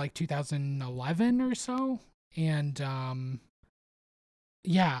that was like 2011 or so. And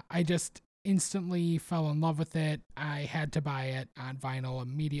yeah, I just instantly fell in love with it. I had to buy it on vinyl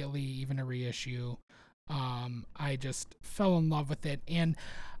immediately, even a reissue. I just fell in love with it. And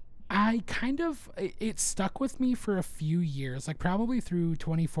it stuck with me for a few years, like probably through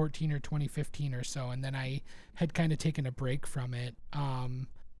 2014 or 2015 or so. And then I had kind of taken a break from it.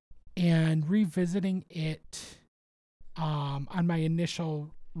 And revisiting it on my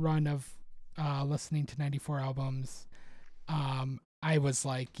initial run of listening to 94 albums, I was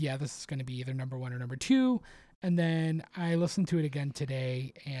like, yeah, this is going to be either number 1 or number 2. And then I listened to it again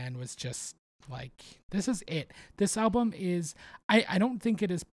today and was just like, this is it. This album is, I don't think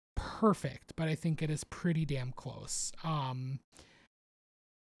it is perfect, but I think it is pretty damn close.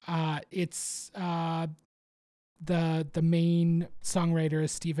 It's the main songwriter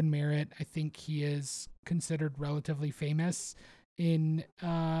is Stephen Merritt. I think he is considered relatively famous in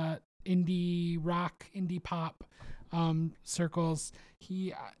indie rock, indie pop circles.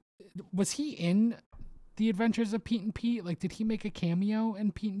 He was he in The Adventures of Pete and Pete? Like, did he make a cameo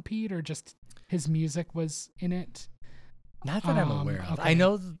in Pete and Pete, or just his music was in it? Not that I'm aware of. Okay. I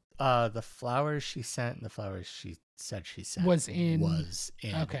know the flowers she sent and the flowers she said she sent was in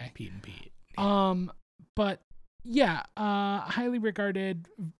okay. Pete and Pete. But yeah, highly regarded,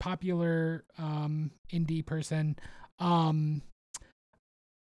 popular indie person.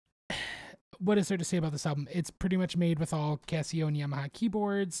 What is there to say about this album? It's pretty much made with all Casio and Yamaha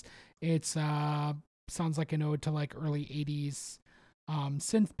keyboards. It's sounds like an ode to like early 80s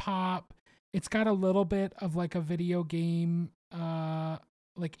synth pop. It's got a little bit of like a video game,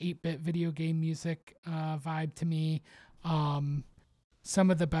 like 8-bit video game music vibe to me.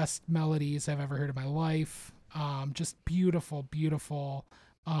 Some of the best melodies I've ever heard in my life. Just beautiful, beautiful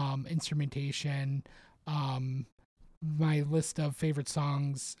instrumentation. My list of favorite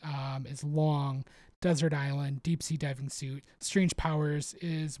songs is long. Desert Island, Deep Sea Diving Suit, Strange Powers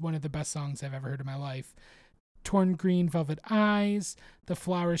is one of the best songs I've ever heard in my life. Torn Green Velvet Eyes, The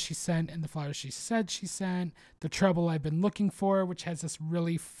Flowers She Sent and the Flowers She Said She Sent, The Trouble I've Been Looking For, which has this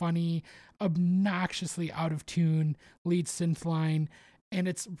really funny, obnoxiously out of tune lead synth line. And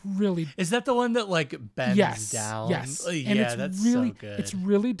it's really... Is that the one that like bends down? Yes. Oh, and yeah, it's that's really, so good. It's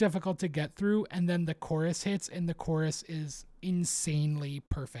really difficult to get through. And then the chorus hits, and the chorus is insanely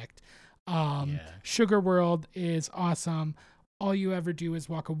perfect. Sugar World is awesome. All You Ever Do Is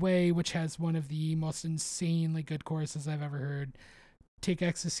Walk Away, which has one of the most insanely good choruses I've ever heard. Take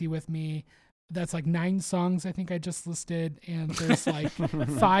Ecstasy With Me. That's like 9 songs I think I just listed, and there's like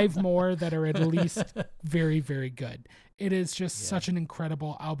 5 more that are at least very, very good. It is just such an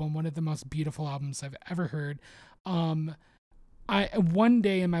incredible album, one of the most beautiful albums I've ever heard. One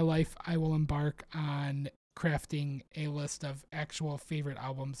day in my life I will embark on crafting a list of actual favorite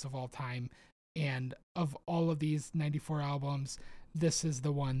albums of all time, and of all of these 94 albums, this is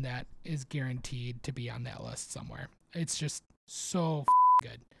the one that is guaranteed to be on that list somewhere. It's just so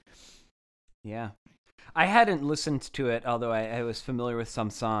good. Yeah. I hadn't listened to it, although I was familiar with some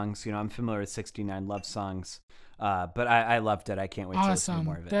songs. You know, I'm familiar with 69 Love Songs, but I loved it. I can't wait to listen to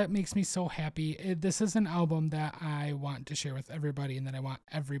more of it. That makes me so happy. This is an album that I want to share with everybody and that I want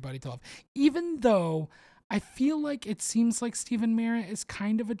everybody to love. Even though I feel like it seems like Stephen Merritt is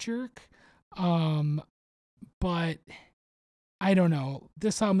kind of a jerk, but I don't know.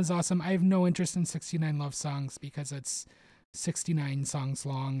 This album is awesome. I have no interest in 69 Love Songs because it's 69 songs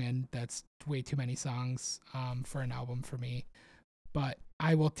long, and that's way too many songs for an album for me. But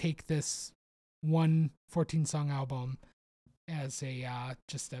I will take this 14-song album as a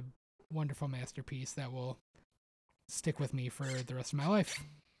just a wonderful masterpiece that will stick with me for the rest of my life.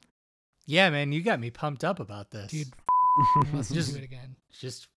 Yeah, man, you got me pumped up about this. Dude, listen to it again.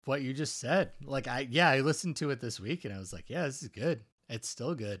 Just what you just said. Like I listened to it this week and I was like, yeah, this is good. It's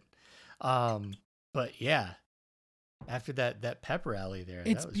still good. But yeah, after that pep rally there,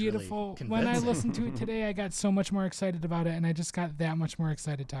 it's that was beautiful. Really when I listened to it today, I got so much more excited about it, and I just got that much more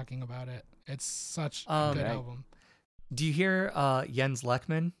excited talking about it. It's such a good album. Do you hear Jens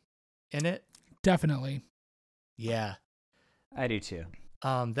Lekman in it. Definitely. Yeah. I do too.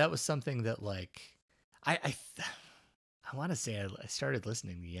 That was something that like I want to say I started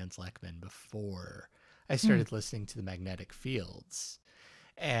listening to Jens Lekman before I started listening to the Magnetic Fields,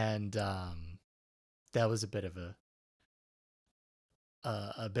 and that was a bit of a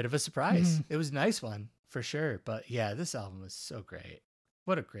surprise. Mhm. It was a nice one for sure, but yeah, this album was so great.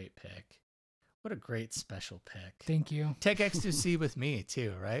 What a great pick! What a great special pick. Thank you. Take Ecstasy with Me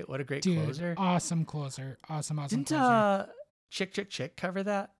too, right? What a great Dude, closer. awesome closer. Awesome Didn't closer. Chick Chick Chick cover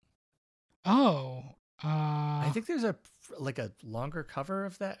that? Oh. I think there's a longer cover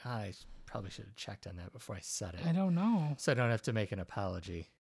of that. I probably should have checked on that before I said it, I don't know. so I don't have to make an apology.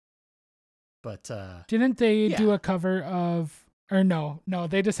 But Didn't they do yeah. a cover of, or no,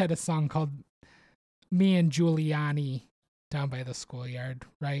 they just had a song called Me and Giuliani down by the schoolyard,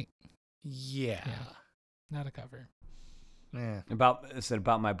 right? yeah. Not a cover. Yeah. Is it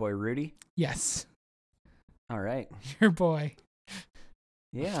about my boy Rudy? Yes. All right. Your boy.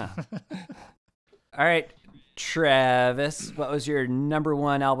 Yeah. All right, Travis, what was your number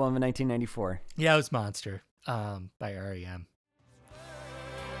one album of 1994? Yeah, it was Monster by R.E.M.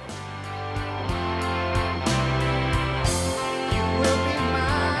 You will be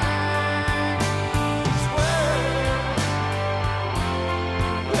mine. This world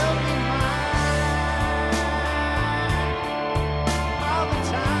will be mine all the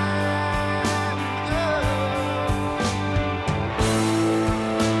time.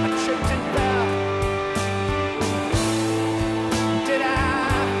 I tripped and fell. Did I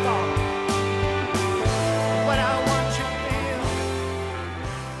fall? What I want you to feel.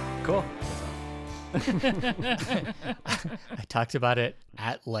 Cool. I talked about it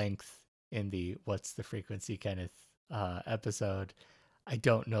at length in the What's the Frequency Kenneth episode. I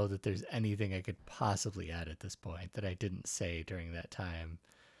don't know that there's anything I could possibly add at this point that I didn't say during that time.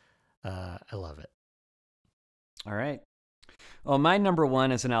 I love it. All right. Well, my number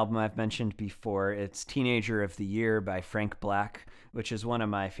one is an album I've mentioned before. It's Teenager of the Year by Frank Black, which is one of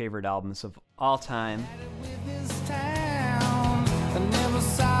my favorite albums of all time. With this town, I never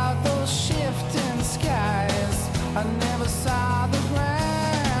saw those shifting skies. I never saw the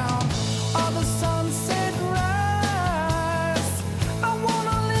ground or the sunset rise. I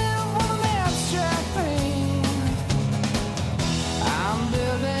wanna live on an abstract thing. I'm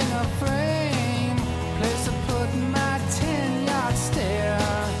building a frame, place to put my 10-yard stare.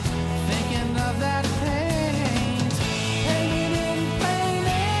 Thinking of that paint, painted in plain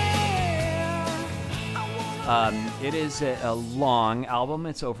air. It is a long album.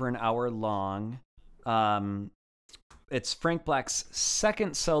 It's over an hour long. It's Frank Black's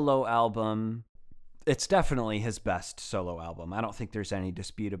second solo album. It's definitely his best solo album. I don't think there's any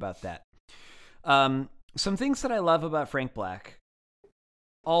dispute about that. Some things that I love about Frank Black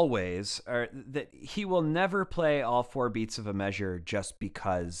always are that he will never play all four beats of a measure just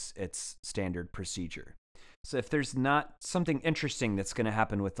because it's standard procedure. So if there's not something interesting that's going to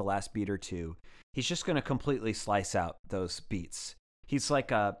happen with the last beat or two, he's just going to completely slice out those beats. It's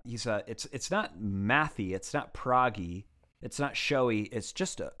not mathy, it's not proggy, it's not showy, it's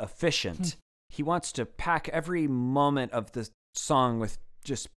just efficient. He wants to pack every moment of the song with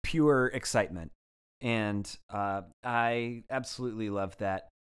just pure excitement. And I absolutely love that.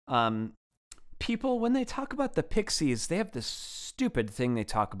 People, when they talk about the Pixies, they have this stupid thing they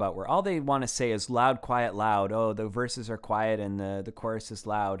talk about where all they want to say is loud, quiet, loud. Oh, the verses are quiet and the chorus is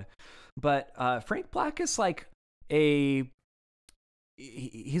loud. But Frank Black is like he's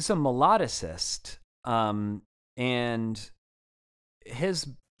a melodicist. And he's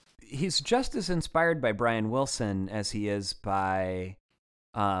just as inspired by Brian Wilson as he is by,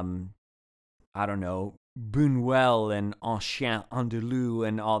 I don't know, Buñuel and Ancien Andalou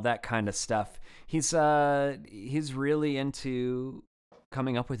and all that kind of stuff. He's really into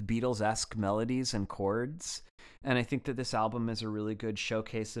coming up with Beatles-esque melodies and chords, and I think that this album is a really good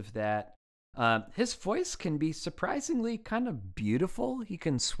showcase of that. His voice can be surprisingly kind of beautiful. He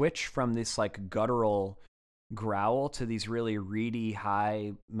can switch from this like guttural growl to these really reedy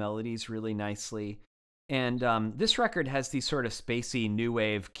high melodies really nicely. And this record has these sort of spacey new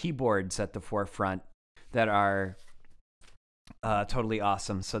wave keyboards at the forefront that are totally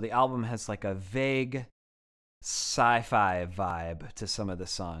awesome. So the album has like a vague sci-fi vibe to some of the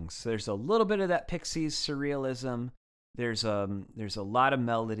songs. So there's a little bit of that Pixies surrealism. There's a lot of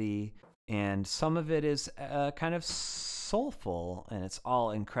melody, and some of it is kind of soulful, and it's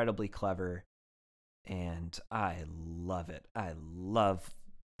all incredibly clever. And I love it. I love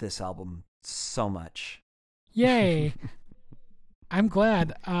this album so much. Yay. I'm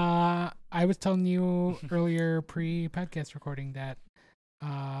glad. I was telling you earlier pre-podcast recording that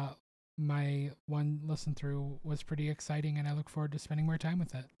my one listen through was pretty exciting, and I look forward to spending more time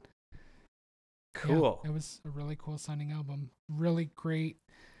with it. Cool. Yeah, it was a really cool sounding album. Really great,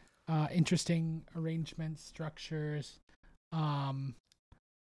 interesting arrangements, structures, how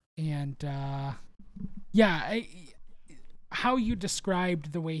you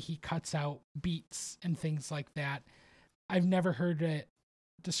described the way he cuts out beats and things like that. I've never heard it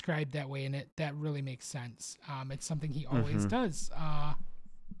described that way, and that really makes sense. It's something he always does.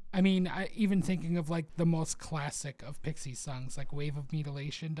 I mean, even thinking of like the most classic of Pixies songs, like "Wave of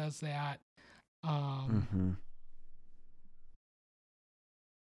Mutilation" does that.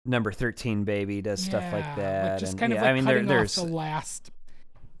 Number 13 Baby does stuff like that. Just and kind of yeah, like I mean, cutting there's off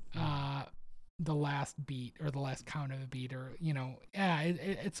the last beat or the last count of a beat, or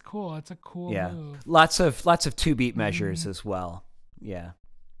it's cool. It's a cool move. lots of 2-beat measures as well. Yeah.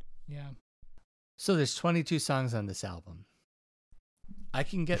 So there's 22 songs on this album. I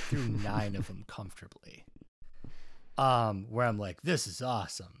can get through 9 of them comfortably. Where I'm like, this is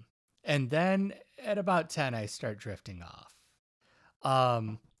awesome. And then at about 10, I start drifting off.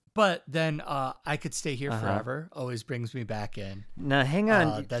 But then I Could Stay Here Forever always brings me back in. Now, hang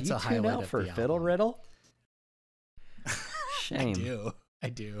on. That's you a tune highlight out of for the Fiddle album. Riddle? Shame. I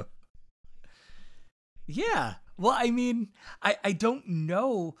do. Yeah. Well, I mean, I don't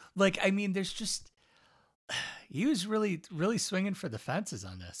know. Like, I mean, there's just, he was really, really swinging for the fences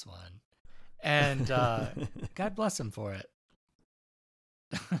on this one. And God bless him for it.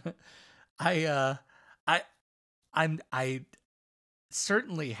 I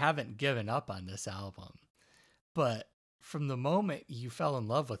certainly haven't given up on this album, but from the moment you fell in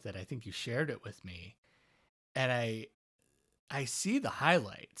love with it, I think you shared it with me, and I see the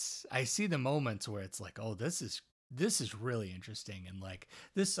highlights. I see the moments where it's like, oh, this is really interesting, and like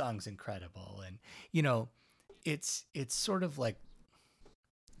this song's incredible, and it's sort of like,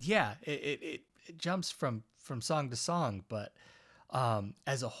 yeah, it jumps from song to song, but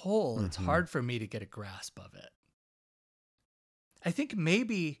as a whole, it's hard for me to get a grasp of it. I think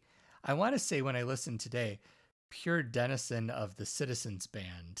maybe, I want to say when I listened today, Pure Denizen of the Citizens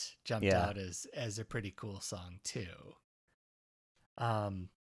Band jumped out as a pretty cool song too.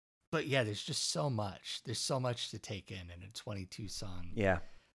 But yeah, there's just so much. There's so much to take in a 22 song,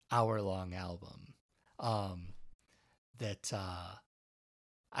 hour-long album. That I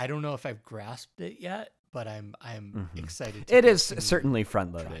don't know if I've grasped it yet, but I'm excited. It is certainly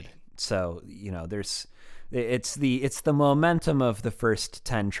front-loaded. So, it's the momentum of the first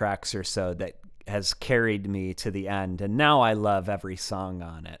 10 tracks or so that has carried me to the end, and now I love every song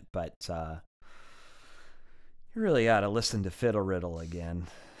on it. But you really ought to listen to Fiddle Riddle again.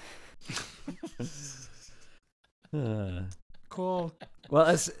 Cool. Well,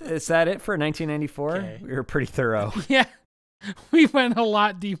 is that it for 1994? Okay. We were pretty thorough. Yeah, we went a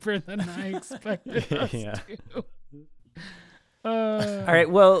lot deeper than I expected us to. All right.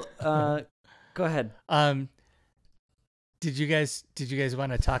 Well, go ahead. Did you guys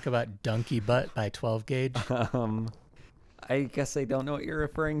want to talk about Donkey Butt by 12 Gauge? I guess I don't know what you're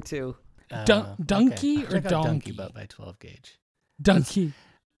referring to. Donkey or Check out donkey? Donkey Butt by 12 Gauge. Donkey.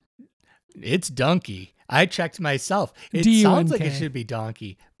 It's donkey. I checked myself. It sounds like it should be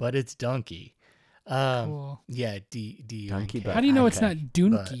donkey, but it's donkey. Cool. Yeah, D Donkey Butt. How do you know it's not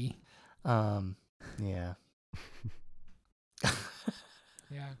donkey? Yeah. Yeah.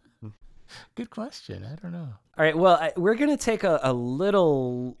 Good question. I don't know. All right. Well, we're gonna take a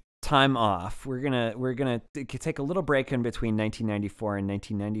little time off. We're gonna take a little break in between 1994 and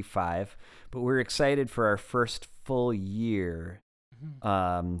 1995, but we're excited for our first full year.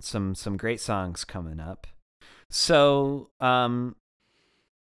 Some great songs coming up. So I'll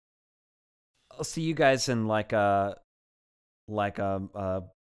see you guys in like a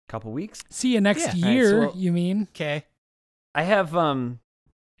couple weeks. See you next Yeah. year. All right, so you mean? Okay. I have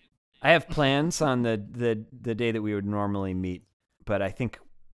plans on the day that we would normally meet, but I think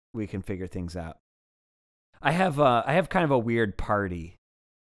we can figure things out. I have kind of a weird party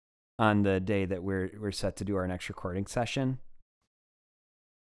on the day that we're set to do our next recording session.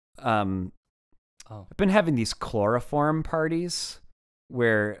 I've been having these chloroform parties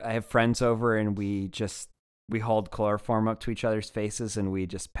where I have friends over and we hold chloroform up to each other's faces and we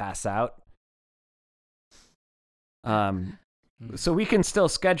just pass out. So we can still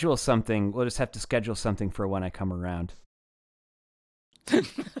schedule something. We'll just have to schedule something for when I come around.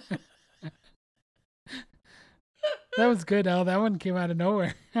 That was good, Al. That one came out of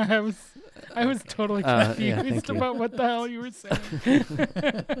nowhere. I was totally confused about what the hell you were saying.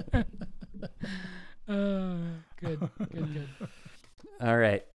 Good. All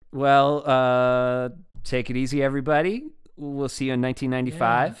right. Well, take it easy, everybody. We'll see you in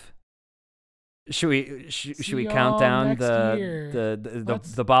 1995. Should we y'all count down next year.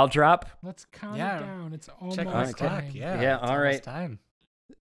 the ball drop? Let's count Yeah. it down. It's almost Check my Okay. clock. time. Yeah. Yeah, it's all almost right. Time.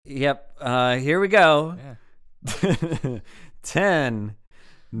 Yep. Here we go. Yeah. 10,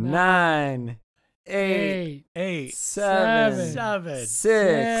 9, 8, 8, 7, 7, 6,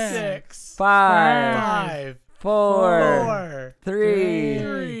 6, 5, 5, 4, 4, 3,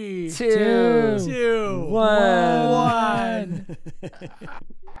 3, 2, 2, 1. 1.